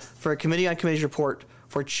vote for a committee on committees report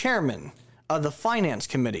for chairman of the finance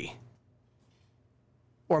committee,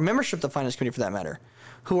 or membership of the finance committee for that matter,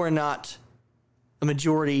 who are not a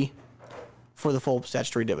majority for the full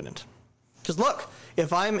statutory dividend. Because look,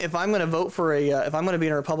 if I'm going to vote for if I'm going to be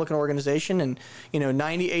in a Republican organization and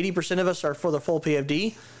 80% of us are for the full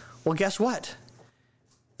PFD, well, guess what?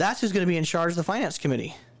 That's who's going to be in charge of the finance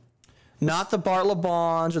committee, not the Bart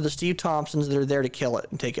LeBons or the Steve Thompsons that are there to kill it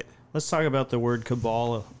and take it. Let's talk about the word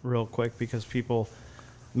cabal real quick because people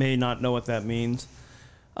may not know what that means.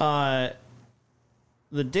 The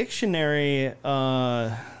dictionary,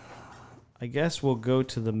 I guess we'll go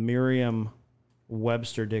to the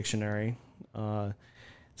Merriam-Webster dictionary.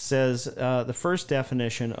 Says the first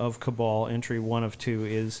definition of cabal, entry 1 of 2,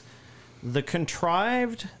 is the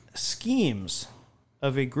contrived schemes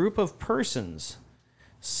of a group of persons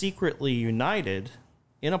secretly united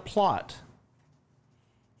in a plot.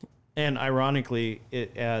 And ironically,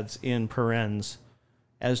 it adds in parens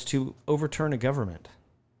as to overturn a government.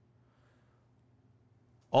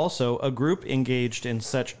 Also, a group engaged in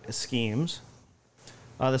such schemes.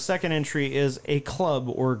 The second entry is a club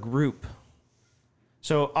or group.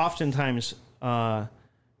 So oftentimes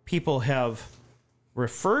people have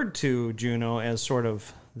referred to Juneau as sort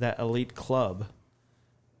of that elite club.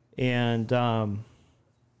 And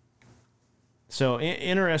so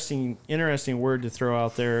interesting word to throw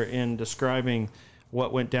out there in describing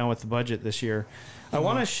what went down with the budget this year. I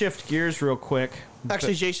want to shift gears real quick.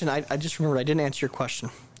 Actually, Jason, I just remembered I didn't answer your question.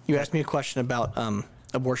 You asked me a question about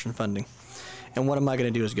abortion funding and what am I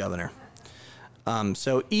going to do as governor.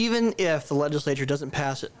 So even if the legislature doesn't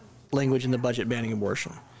pass language in the budget banning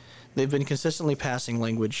abortion, they've been consistently passing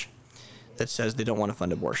language that says they don't want to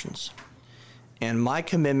fund abortions. And my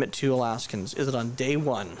commitment to Alaskans is that on day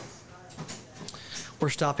one, we're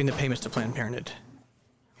stopping the payments to Planned Parenthood.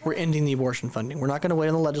 We're ending the abortion funding. We're not going to wait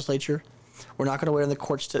on the legislature. We're not going to wait on the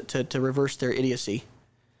courts to reverse their idiocy.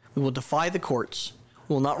 We will defy the courts.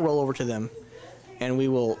 We will not roll over to them. And we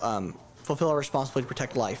will fulfill our responsibility to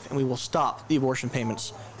protect life. And we will stop the abortion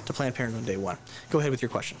payments to Planned Parenthood on day one. Go ahead with your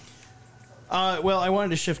question. Well, I wanted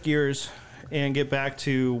to shift gears and get back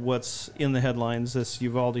to what's in the headlines, this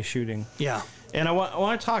Uvalde shooting. Yeah. And I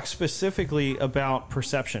want to talk specifically about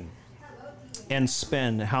perception and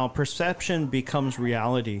spin, how perception becomes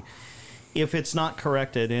reality if it's not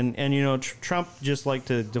corrected. And Trump just liked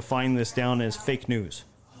to define this down as fake news,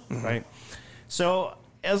 right? So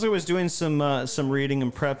as I was doing some reading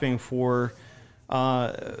and prepping for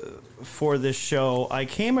this show, I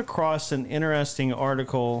came across an interesting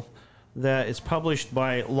article that is published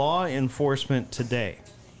by Law Enforcement Today.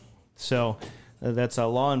 So that's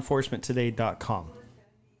lawenforcementtoday.com.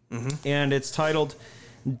 And it's titled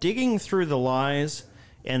Digging Through the Lies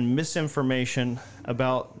and Misinformation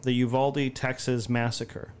About the Uvalde Texas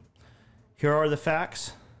Massacre. Here are the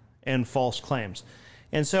facts and false claims.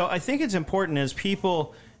 And so I think it's important as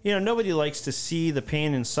people, nobody likes to see the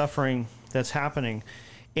pain and suffering that's happening.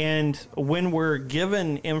 And when we're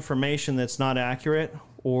given information that's not accurate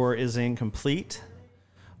or is incomplete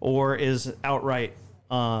or is outright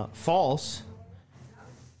false,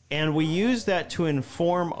 and we use that to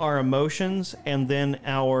inform our emotions and then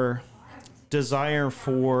our desire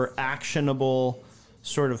for actionable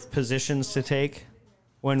sort of positions to take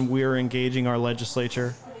when we're engaging our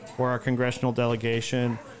legislature or our congressional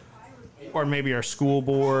delegation or maybe our school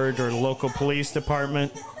board or local police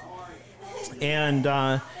department. And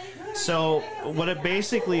so what it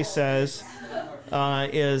basically says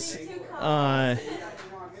is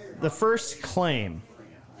the first claim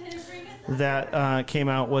that came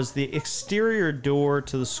out was the exterior door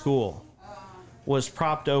to the school was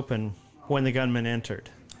propped open when the gunman entered.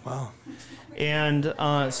 Wow. And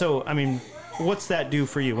so, I mean, what's that do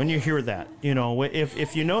for you when you hear that?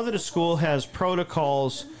 If you know that a school has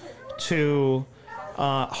protocols to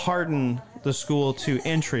harden the school to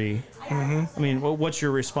entry, I mean, what's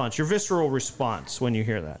your response? Your visceral response when you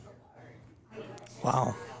hear that?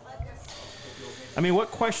 Wow. I mean,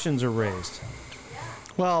 what questions are raised?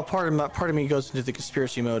 Well, part of me goes into the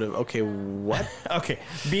conspiracy mode of, okay, what? Okay,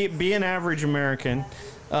 be an average American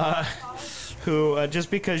who,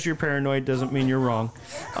 just because you're paranoid doesn't mean you're wrong.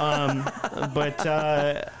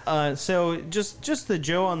 So just the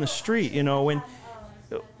Joe on the street, when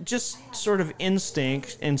just sort of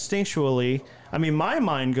instinctually, I mean, my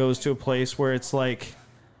mind goes to a place where it's like,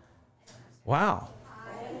 wow,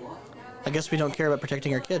 I guess we don't care about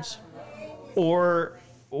protecting our kids. Or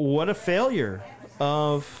what a failure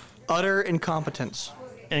of Utter incompetence.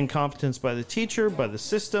 Incompetence by the teacher, by the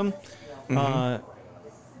system.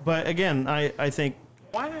 But again, I think,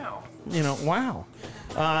 Wow. Wow.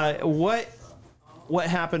 What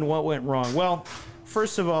happened? What went wrong? Well,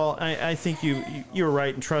 first of all, I think you were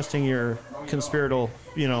right in trusting your conspiratorial,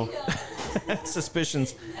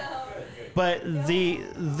 suspicions. But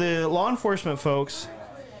the law enforcement folks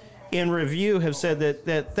in review have said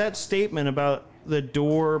that statement about the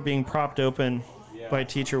door being propped open by a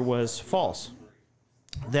teacher was false.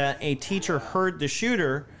 That a teacher heard the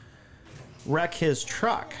shooter wreck his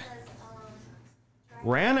truck,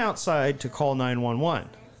 ran outside to call 911,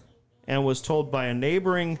 and was told by a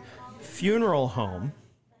neighboring funeral home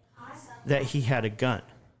that he had a gun.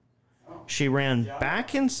 She ran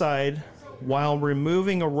back inside while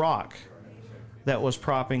removing a rock that was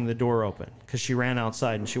propping the door open, because she ran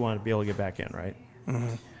outside and she wanted to be able to get back in, right?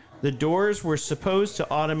 Mm-hmm. The doors were supposed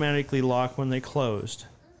to automatically lock when they closed,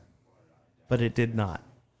 but it did not.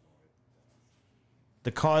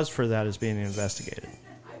 The cause for that is being investigated.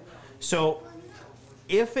 So,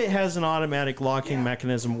 if it has an automatic locking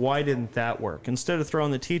mechanism, why didn't that work? Instead of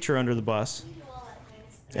throwing the teacher under the bus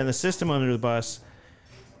and the system under the bus,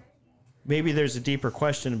 maybe there's a deeper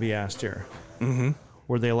question to be asked here. Mm-hmm.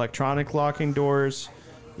 Were they electronic locking doors?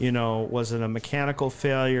 Was it a mechanical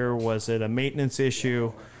failure? Was it a maintenance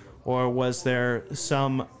issue? Or was there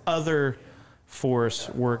some other force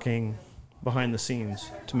working behind the scenes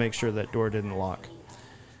to make sure that door didn't lock?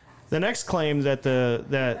 The next claim that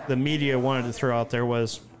the media wanted to throw out there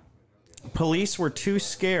was police were too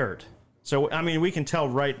scared. So, we can tell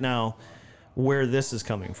right now where this is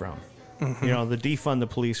coming from. Mm-hmm. The defund the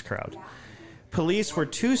police crowd. Police were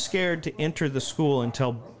too scared to enter the school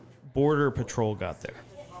until Border Patrol got there.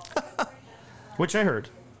 Which I heard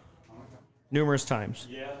numerous times.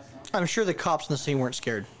 I'm sure the cops on the scene weren't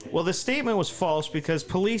scared. Well, the statement was false because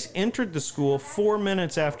police entered the school 4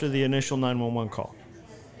 minutes after the initial 911 call.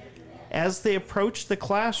 As they approached the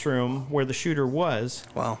classroom where the shooter was,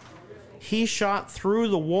 wow, he shot through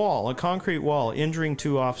the wall, a concrete wall, injuring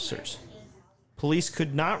 2 officers. Police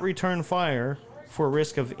could not return fire for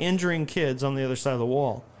risk of injuring kids on the other side of the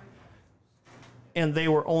wall. And they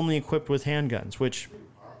were only equipped with handguns, which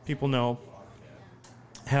people know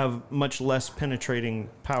have much less penetrating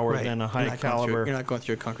power than a high caliber. You're not going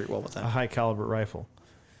through a concrete wall with that. A high caliber rifle.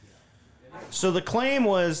 So the claim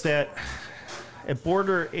was that a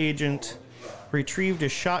border agent retrieved a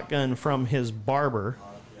shotgun from his barber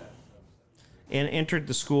and entered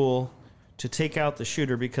the school to take out the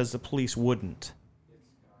shooter because the police wouldn't.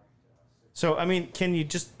 So, can you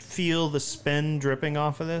just feel the spin dripping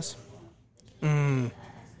off of this?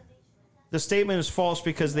 The statement is false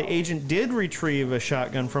because the agent did retrieve a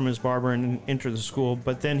shotgun from his barber and enter the school,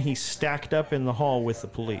 but then he stacked up in the hall with the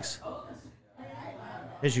police,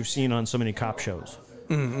 as you've seen on so many cop shows.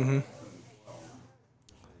 Mm-hmm.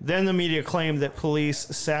 Then the media claimed that police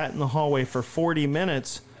sat in the hallway for 40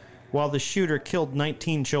 minutes while the shooter killed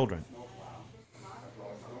 19 children.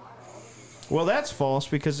 Well, that's false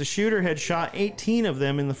because the shooter had shot 18 of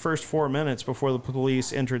them in the first 4 minutes before the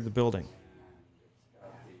police entered the building.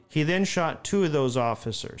 He then shot 2 of those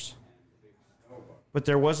officers. But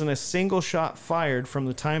there wasn't a single shot fired from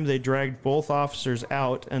the time they dragged both officers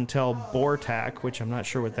out until BORTAC, which I'm not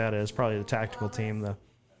sure what that is, probably the tactical team,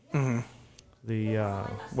 what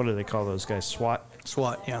do they call those guys, SWAT?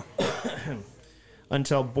 SWAT, yeah.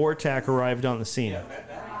 Until BORTAC arrived on the scene.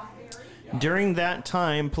 During that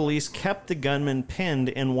time, police kept the gunman pinned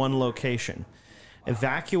in one location,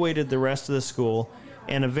 evacuated the rest of the school,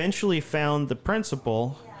 and eventually found the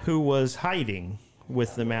principal, who was hiding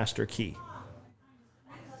with the master key.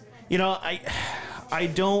 I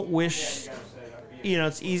don't wish,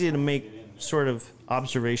 it's easy to make sort of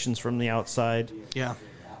observations from the outside. Yeah.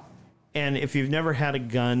 And if you've never had a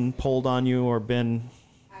gun pulled on you or been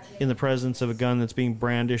in the presence of a gun that's being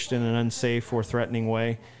brandished in an unsafe or threatening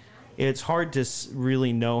way, it's hard to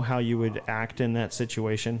really know how you would act in that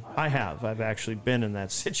situation. I've actually been in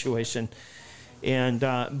that situation. And,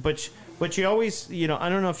 but you always, I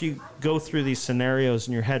don't know if you go through these scenarios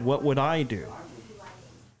in your head, what would I do?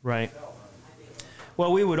 Right?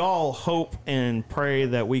 Well, we would all hope and pray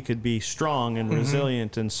that we could be strong and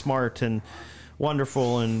resilient and smart and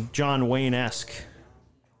wonderful and John Wayne-esque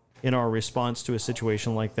in our response to a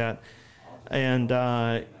situation like that. And,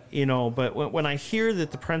 but when I hear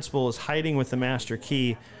that the principal is hiding with the master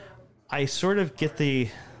key, I sort of get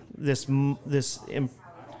this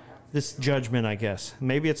judgment, I guess.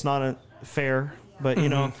 Maybe it's not fair, but,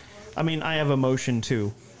 I have emotion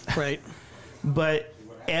too. Right. But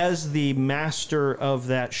as the master of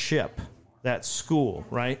that ship, that school,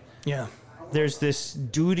 right? Yeah. There's this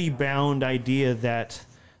duty-bound idea that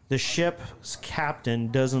the ship's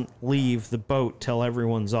captain doesn't leave the boat till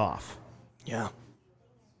everyone's off. Yeah.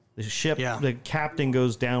 The captain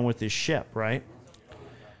goes down with his ship, right?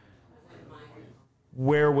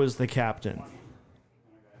 Where was the captain?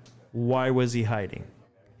 Why was he hiding?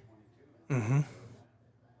 Mm-hmm.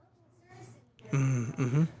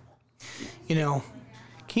 Mm-hmm. You know,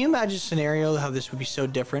 can you imagine a scenario how this would be so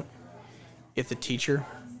different if the teacher,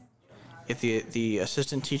 if the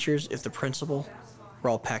assistant teachers, if the principal were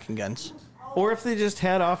all packing guns? Or if they just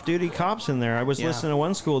had off-duty cops in there. I was listening to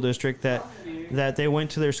one school district that they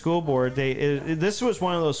went to their school board. This was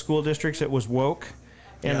one of those school districts that was woke,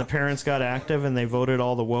 and the parents got active, and they voted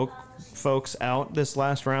all the woke folks out this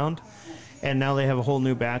last round. And now they have a whole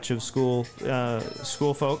new batch of school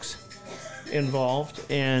folks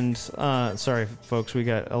involved. And sorry, folks, we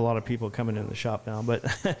got a lot of people coming in the shop now. But,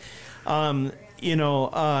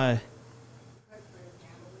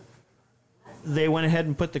 they went ahead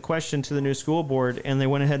and put the question to the new school board, and they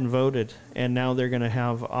went ahead and voted. And now they're going to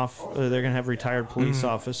have retired police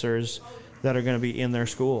officers that are going to be in their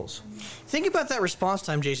schools. Think about that response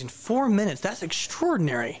time, Jason. 4 minutes. That's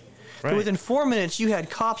extraordinary. Right. So within 4 minutes, you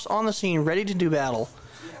had cops on the scene, ready to do battle,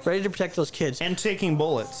 ready to protect those kids, and taking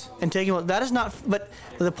bullets. That is not. But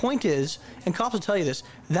the point is, and cops will tell you this,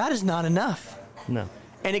 that is not enough. No.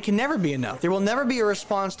 And it can never be enough. There will never be a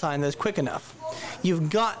response time that's quick enough.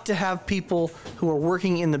 You've got to have people who are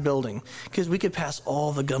working in the building, because we could pass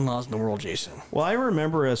all the gun laws in the world, Jason. Well, I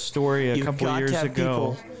remember a story a couple of years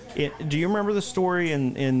ago. Do you remember the story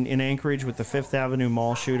in Anchorage with the Fifth Avenue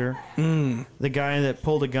Mall shooter? The guy that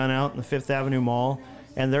pulled a gun out in the Fifth Avenue Mall,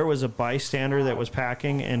 and there was a bystander that was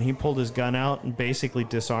packing, and he pulled his gun out and basically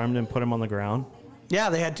disarmed and put him on the ground.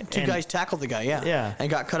 Yeah, they had two guys tackle the guy, and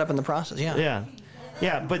got cut up in the process,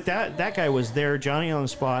 Yeah, but that guy was there, Johnny on the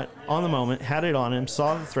spot, on the moment, had it on him,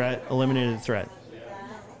 saw the threat, eliminated the threat.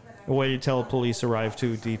 Waited till police arrived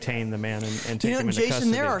to detain the man and take him into Jason,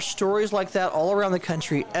 custody. there are stories like that all around the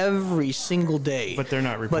country every single day. But they're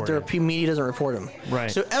not reported. But the media doesn't report them.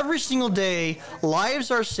 Right. So every single day,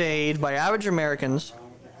 lives are saved by average Americans,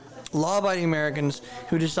 law-abiding Americans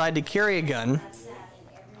who decide to carry a gun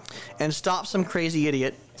and stop some crazy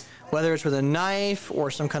idiot, whether it's with a knife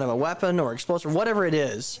or some kind of a weapon or explosive, whatever it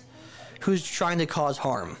is, who's trying to cause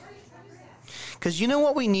harm. Because you know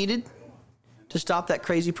what we needed to stop that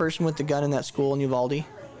crazy person with the gun in that school in Uvalde?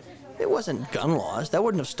 It wasn't gun laws. That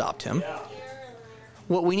wouldn't have stopped him.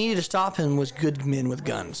 What we needed to stop him was good men with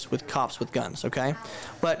guns, with cops with guns, okay?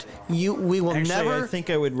 But we will never... I think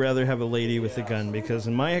I would rather have a lady with a gun, because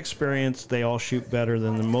in my experience, they all shoot better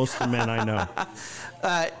than most of the men I know.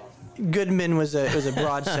 Good men was a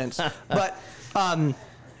broad sense. But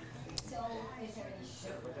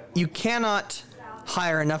you cannot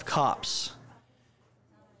hire enough cops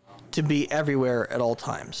to be everywhere at all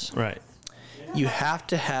times. Right. You have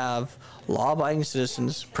to have law-abiding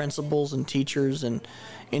citizens, principals and teachers, and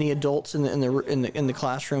any adults in the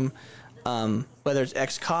classroom, whether it's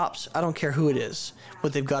ex-cops, I don't care who it is,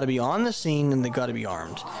 but they've got to be on the scene, and they've got to be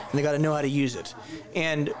armed, and they've got to know how to use it.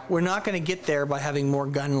 And we're not going to get there by having more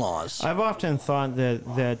gun laws. I've often thought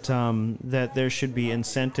that there should be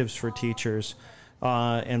incentives for teachers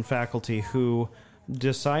and faculty who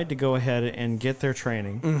decide to go ahead and get their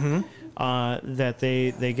training. That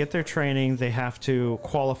they get their training, they have to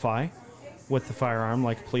qualify with the firearm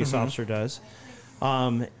like a police officer does,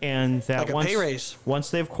 and that like a pay raise.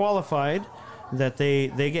 Once they've qualified, that they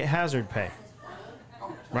get hazard pay.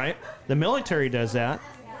 Right? The military does that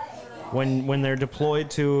when they're deployed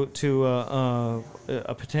to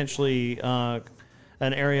a potentially an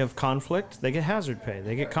area of conflict. They get hazard pay.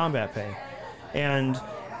 They get combat pay, and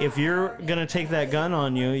if you're going to take that gun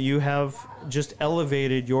on you, you have just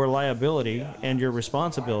elevated your liability and your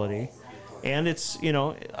responsibility. And it's,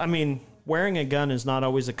 wearing a gun is not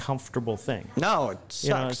always a comfortable thing. No, it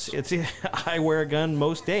sucks. It's I wear a gun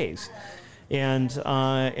most days, and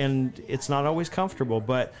it's not always comfortable,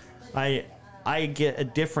 but I get a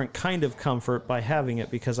different kind of comfort by having it,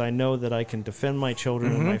 because I know that I can defend my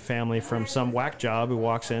children and my family from some whack job who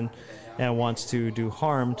walks in and wants to do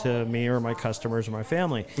harm to me or my customers or my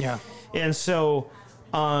family. Yeah. And so,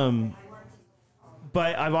 but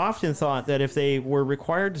I've often thought that if they were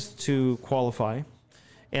required to qualify,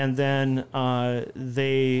 and then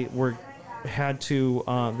they were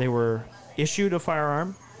issued a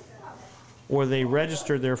firearm, or they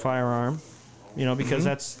registered their firearm,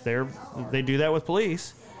 because they do that with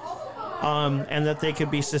police, and that they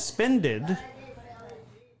could be suspended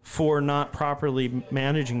for not properly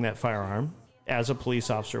managing that firearm, as a police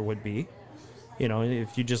officer would be. You know,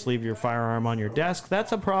 if you just leave your firearm on your desk,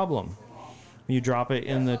 that's a problem. You drop it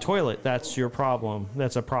in the toilet, that's your problem.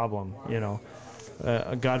 That's a problem, you know.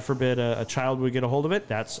 God forbid a child would get a hold of it,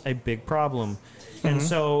 that's a big problem. And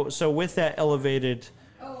so with that elevated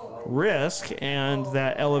risk and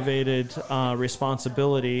that elevated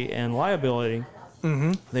responsibility and liability,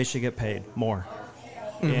 they should get paid more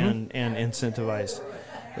and incentivized.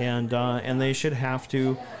 And they should have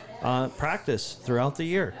to practice throughout the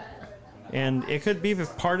year. And it could be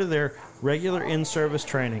part of their regular in-service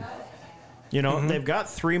training. You know, they've got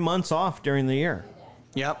 3 months off during the year.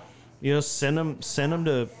 Yep. You know, send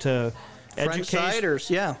them to educational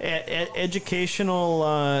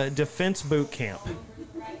defense boot camp.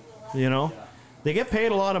 You know, they get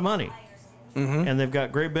paid a lot of money, and they've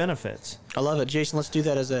got great benefits. I love it, Jason. Let's do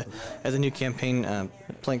that as a new campaign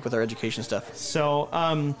plank with our education stuff.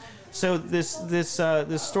 So,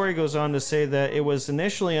 this story goes on to say that it was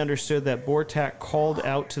initially understood that Bortak called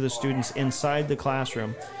out to the students inside the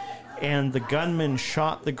classroom, and the gunman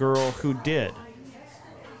shot the girl who did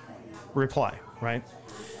reply, right?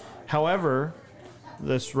 However,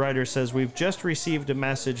 this writer says, we've just received a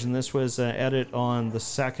message, and this was an edit on the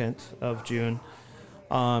 2nd of June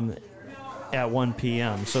at 1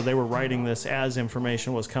 p.m. So they were writing this as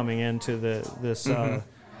information was coming into this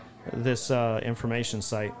information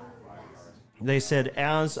site. They said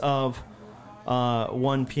as of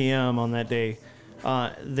 1 p.m. on that day,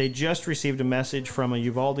 they just received a message from a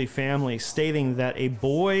Uvalde family stating that a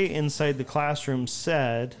boy inside the classroom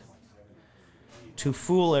said, to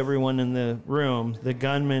fool everyone in the room, the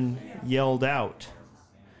gunman yelled out,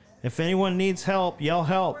 "If anyone needs help, yell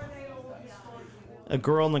help." A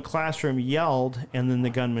girl in the classroom yelled, and then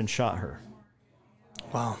the gunman shot her.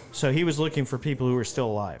 Wow. So he was looking for people who were still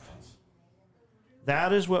alive.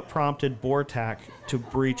 That is what prompted Bortak to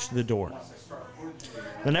breach the door.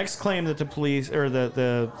 The next claim that the police or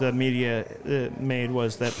the media made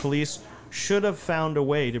was that police should have found a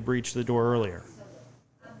way to breach the door earlier.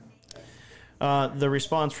 The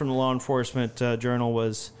response from the Law Enforcement Journal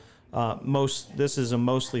was, this is a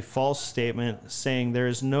mostly false statement, saying there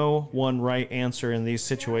is no one right answer in these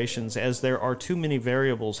situations as there are too many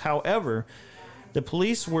variables. However, the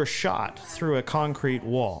police were shot through a concrete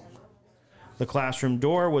wall. The classroom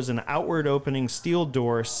door was an outward opening steel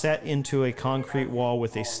door set into a concrete wall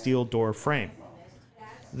with a steel door frame.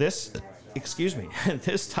 This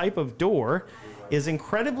type of door is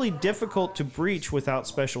incredibly difficult to breach without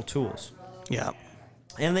special tools. Yeah.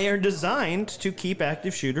 And they are designed to keep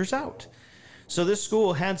active shooters out. So this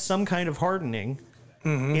school had some kind of hardening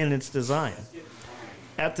in its design.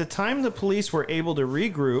 At the time the police were able to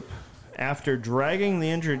regroup after dragging the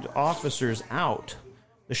injured officers out,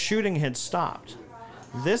 the shooting had stopped.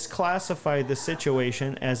 This classified the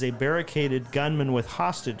situation as a barricaded gunman with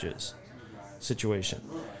hostages situation.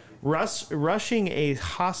 Rushing a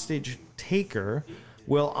hostage taker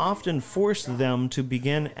will often force them to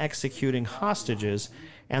begin executing hostages,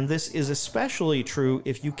 and this is especially true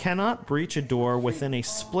if you cannot breach a door within a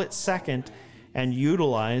split second and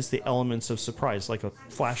utilize the elements of surprise, like a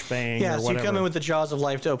flashbang or whatever. Yeah, so you come in with the jaws of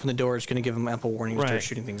life to open the door, it's going to give them ample warning to start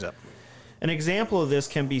shooting things up. An example of this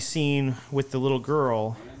can be seen with the little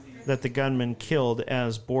girl that the gunman killed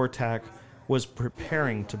as Bortak was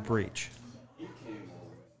preparing to breach.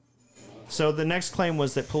 So the next claim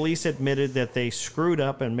was that police admitted that they screwed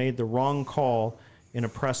up and made the wrong call in a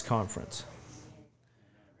press conference.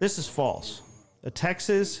 This is false. A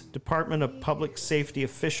Texas Department of Public Safety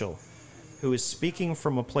official who is speaking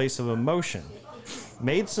from a place of emotion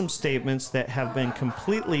made some statements that have been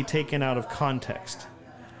completely taken out of context.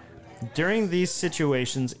 During these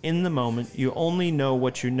situations, in the moment, you only know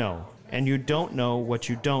what you know, and you don't know what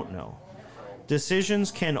you don't know.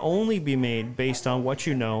 Decisions can only be made based on what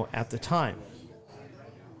you know at the time.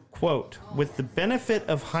 Quote, with the benefit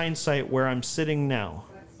of hindsight where I'm sitting now,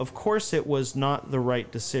 of course it was not the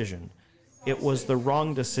right decision. It was the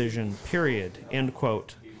wrong decision, period, end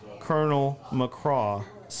quote, Colonel McCraw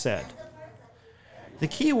said. The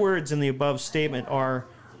key words in the above statement are,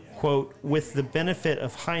 quote, with the benefit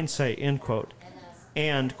of hindsight, end quote,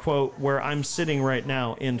 and, quote, where I'm sitting right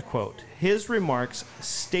now, end quote. His remarks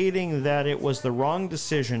stating that it was the wrong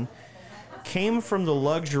decision came from the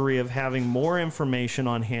luxury of having more information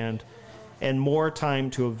on hand and more time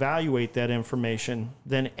to evaluate that information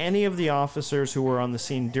than any of the officers who were on the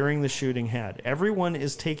scene during the shooting had. Everyone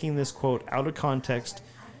is taking this quote out of context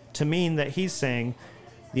to mean that he's saying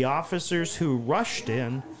the officers who rushed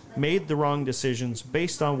in made the wrong decisions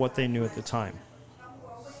based on what they knew at the time.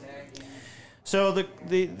 So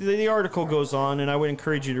the article goes on, and I would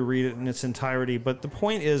encourage you to read it in its entirety, but the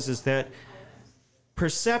point is that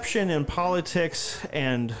perception in politics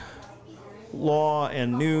and law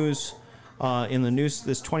and news, in the news,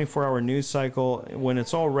 this 24-hour news cycle, when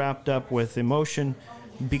it's all wrapped up with emotion,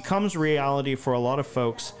 becomes reality for a lot of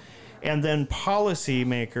folks. And then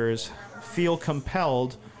policymakers feel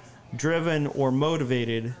compelled, driven, or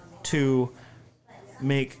motivated to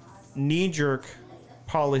make knee-jerk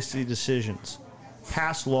policy decisions,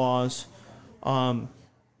 pass laws,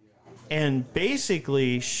 and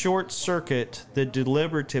basically short-circuit the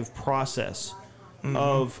deliberative process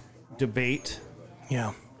of debate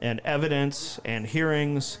and evidence and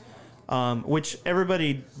hearings, which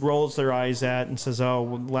everybody rolls their eyes at and says, oh,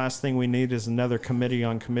 well, last thing we need is another committee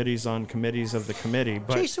on committees of the committee.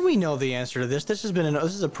 But Jason, we know the answer to this. This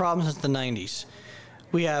is a problem since the 90s.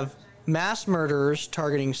 We have mass murderers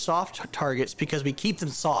targeting soft targets because we keep them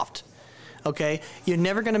soft. Okay, you're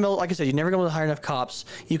never going to, like I said, you're never going to hire enough cops.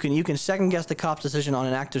 You can second guess the cop's decision on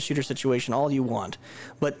an active shooter situation all you want,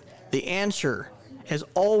 but the answer has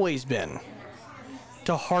always been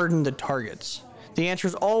to harden the targets. The answer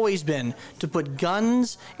has always been to put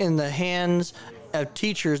guns in the hands of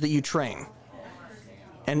teachers that you train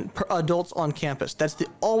and adults on campus. That's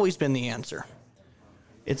always been the answer.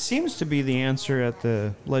 it seems to be the answer at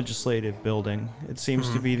the legislative building. It seems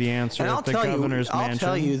to be the answer at the governor's mansion. I'll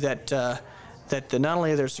tell you that not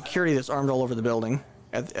only is there security that's armed all over the building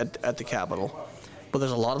at the Capitol, but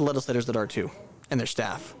there's a lot of legislators that are too, and their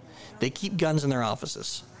staff. They keep guns in their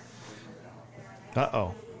offices.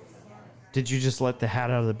 Uh-oh. Did you just let the hat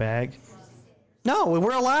out of the bag? No,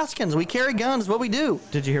 we're Alaskans. We carry guns. What we do.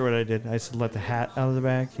 Did you hear what I did? I said let the hat out of the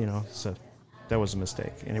bag. You know, so that was a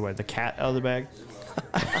mistake. Anyway, the cat out of the bag.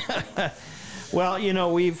 Well, you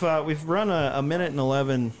know, we've run a minute and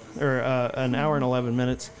 11, or an hour and 11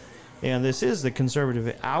 minutes, and this is the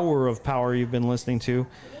conservative hour of power you've been listening to.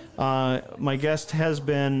 My guest has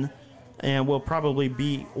been, and will probably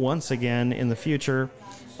be once again in the future,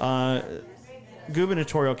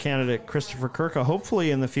 gubernatorial candidate Christopher Kurka. Hopefully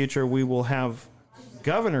in the future we will have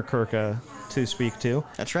Governor Kurka to speak to.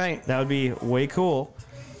 That's right. That would be way cool.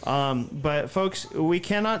 But folks, we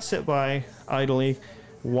cannot sit by idly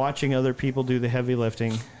watching other people do the heavy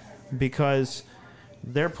lifting, because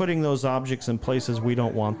they're putting those objects in places we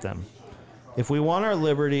don't want them. If we want our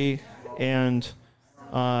liberty and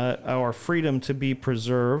our freedom to be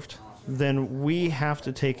preserved, then we have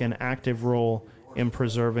to take an active role in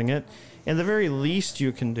preserving it. And the very least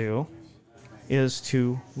you can do is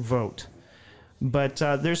to vote. But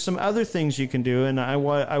there's some other things you can do, and I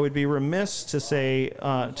would be remiss to say,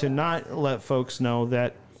 to not let folks know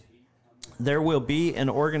that there will be a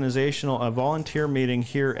volunteer meeting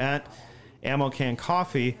here at Ammo Can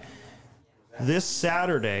Coffee this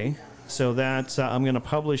Saturday. So that's, I'm going to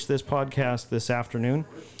publish this podcast this afternoon,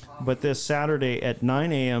 but this Saturday at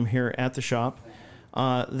 9 a.m. here at the shop.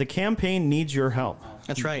 The campaign needs your help.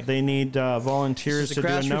 That's right. They need volunteers to do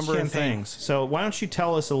a number of things. So why don't you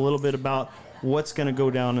tell us a little bit about what's going to go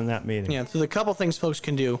down in that meeting? Yeah, so there's a couple things folks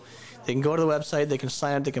can do. They can go to the website, they can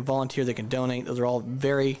sign up, they can volunteer, they can donate. Those are all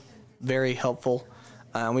very, very helpful.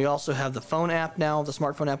 We also have the phone app now, the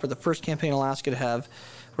smartphone app. We're the first campaign in Alaska to have.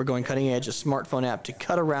 We're going cutting edge, a smartphone app to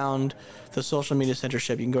cut around the social media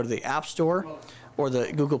censorship. You can go to the App Store or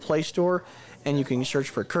the Google Play Store, and you can search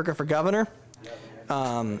for Kurka for Governor.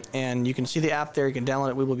 And you can see the app there. You can download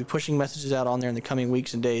it. We will be pushing messages out on there in the coming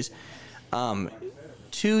weeks and days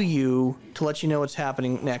to you to let you know what's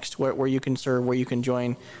happening next, where you can serve, where you can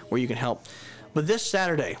join, where you can help. But this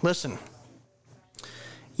Saturday, listen,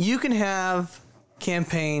 you can have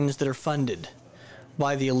campaigns that are funded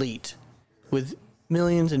by the elite with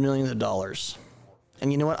millions and millions of dollars.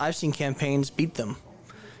 And you know what? I've seen campaigns beat them,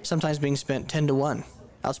 sometimes being spent 10 to 1,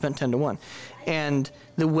 outspent 10 to 1. And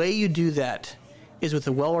the way you do that is with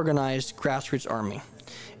a well-organized grassroots army.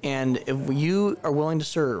 And if you are willing to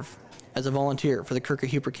serve as a volunteer for the Kurka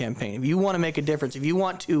Huper campaign, if you want to make a difference, if you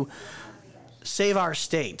want to save our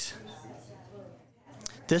state,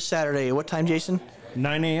 this Saturday, at what time, Jason?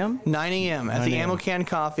 9 a.m.? 9 a.m. at the Ammo Can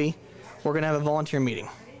Coffee, we're going to have a volunteer meeting.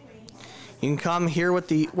 You can come hear what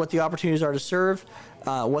the opportunities are to serve,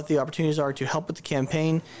 what the opportunities are to help with the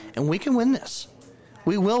campaign, and we can win this.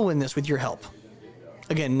 We will win this with your help.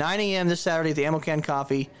 Again, 9 a.m. this Saturday at the Ammo Can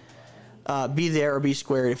Coffee. Be there or be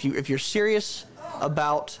squared. If you're serious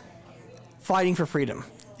about fighting for freedom,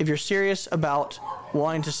 if you're serious about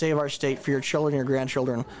wanting to save our state for your children and your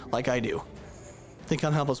grandchildren like I do, then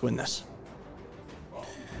come help us win this.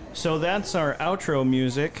 So that's our outro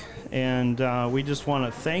music, and we just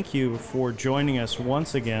want to thank you for joining us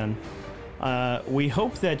once again. We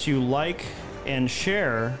hope that you like and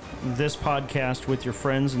share this podcast with your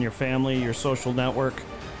friends and your family, your social network.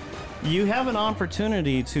 You have an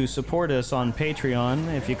opportunity to support us on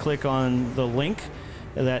Patreon. If you click on the link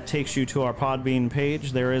that takes you to our Podbean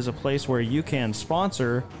page, there is a place where you can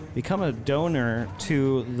sponsor, become a donor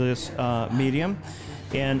to this medium.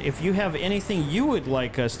 And if you have anything you would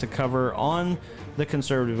like us to cover on the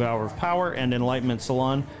Conservative Hour of Power and Enlightenment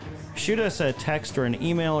Salon, shoot us a text or an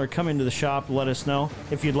email or come into the shop, let us know.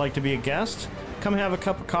 If you'd like to be a guest, come have a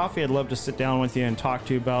cup of coffee. I'd love to sit down with you and talk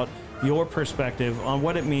to you about your perspective on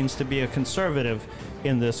what it means to be a conservative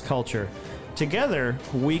in this culture. Together,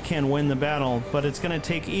 we can win the battle, but it's going to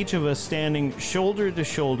take each of us standing shoulder to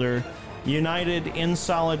shoulder, united in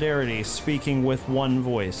solidarity, speaking with one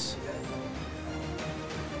voice.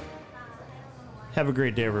 Have a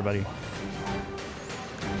great day, everybody.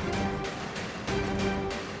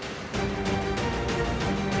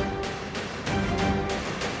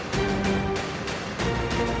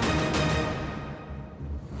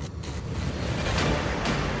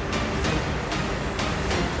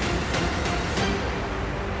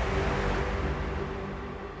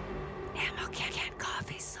 Ammo can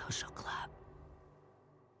coffee social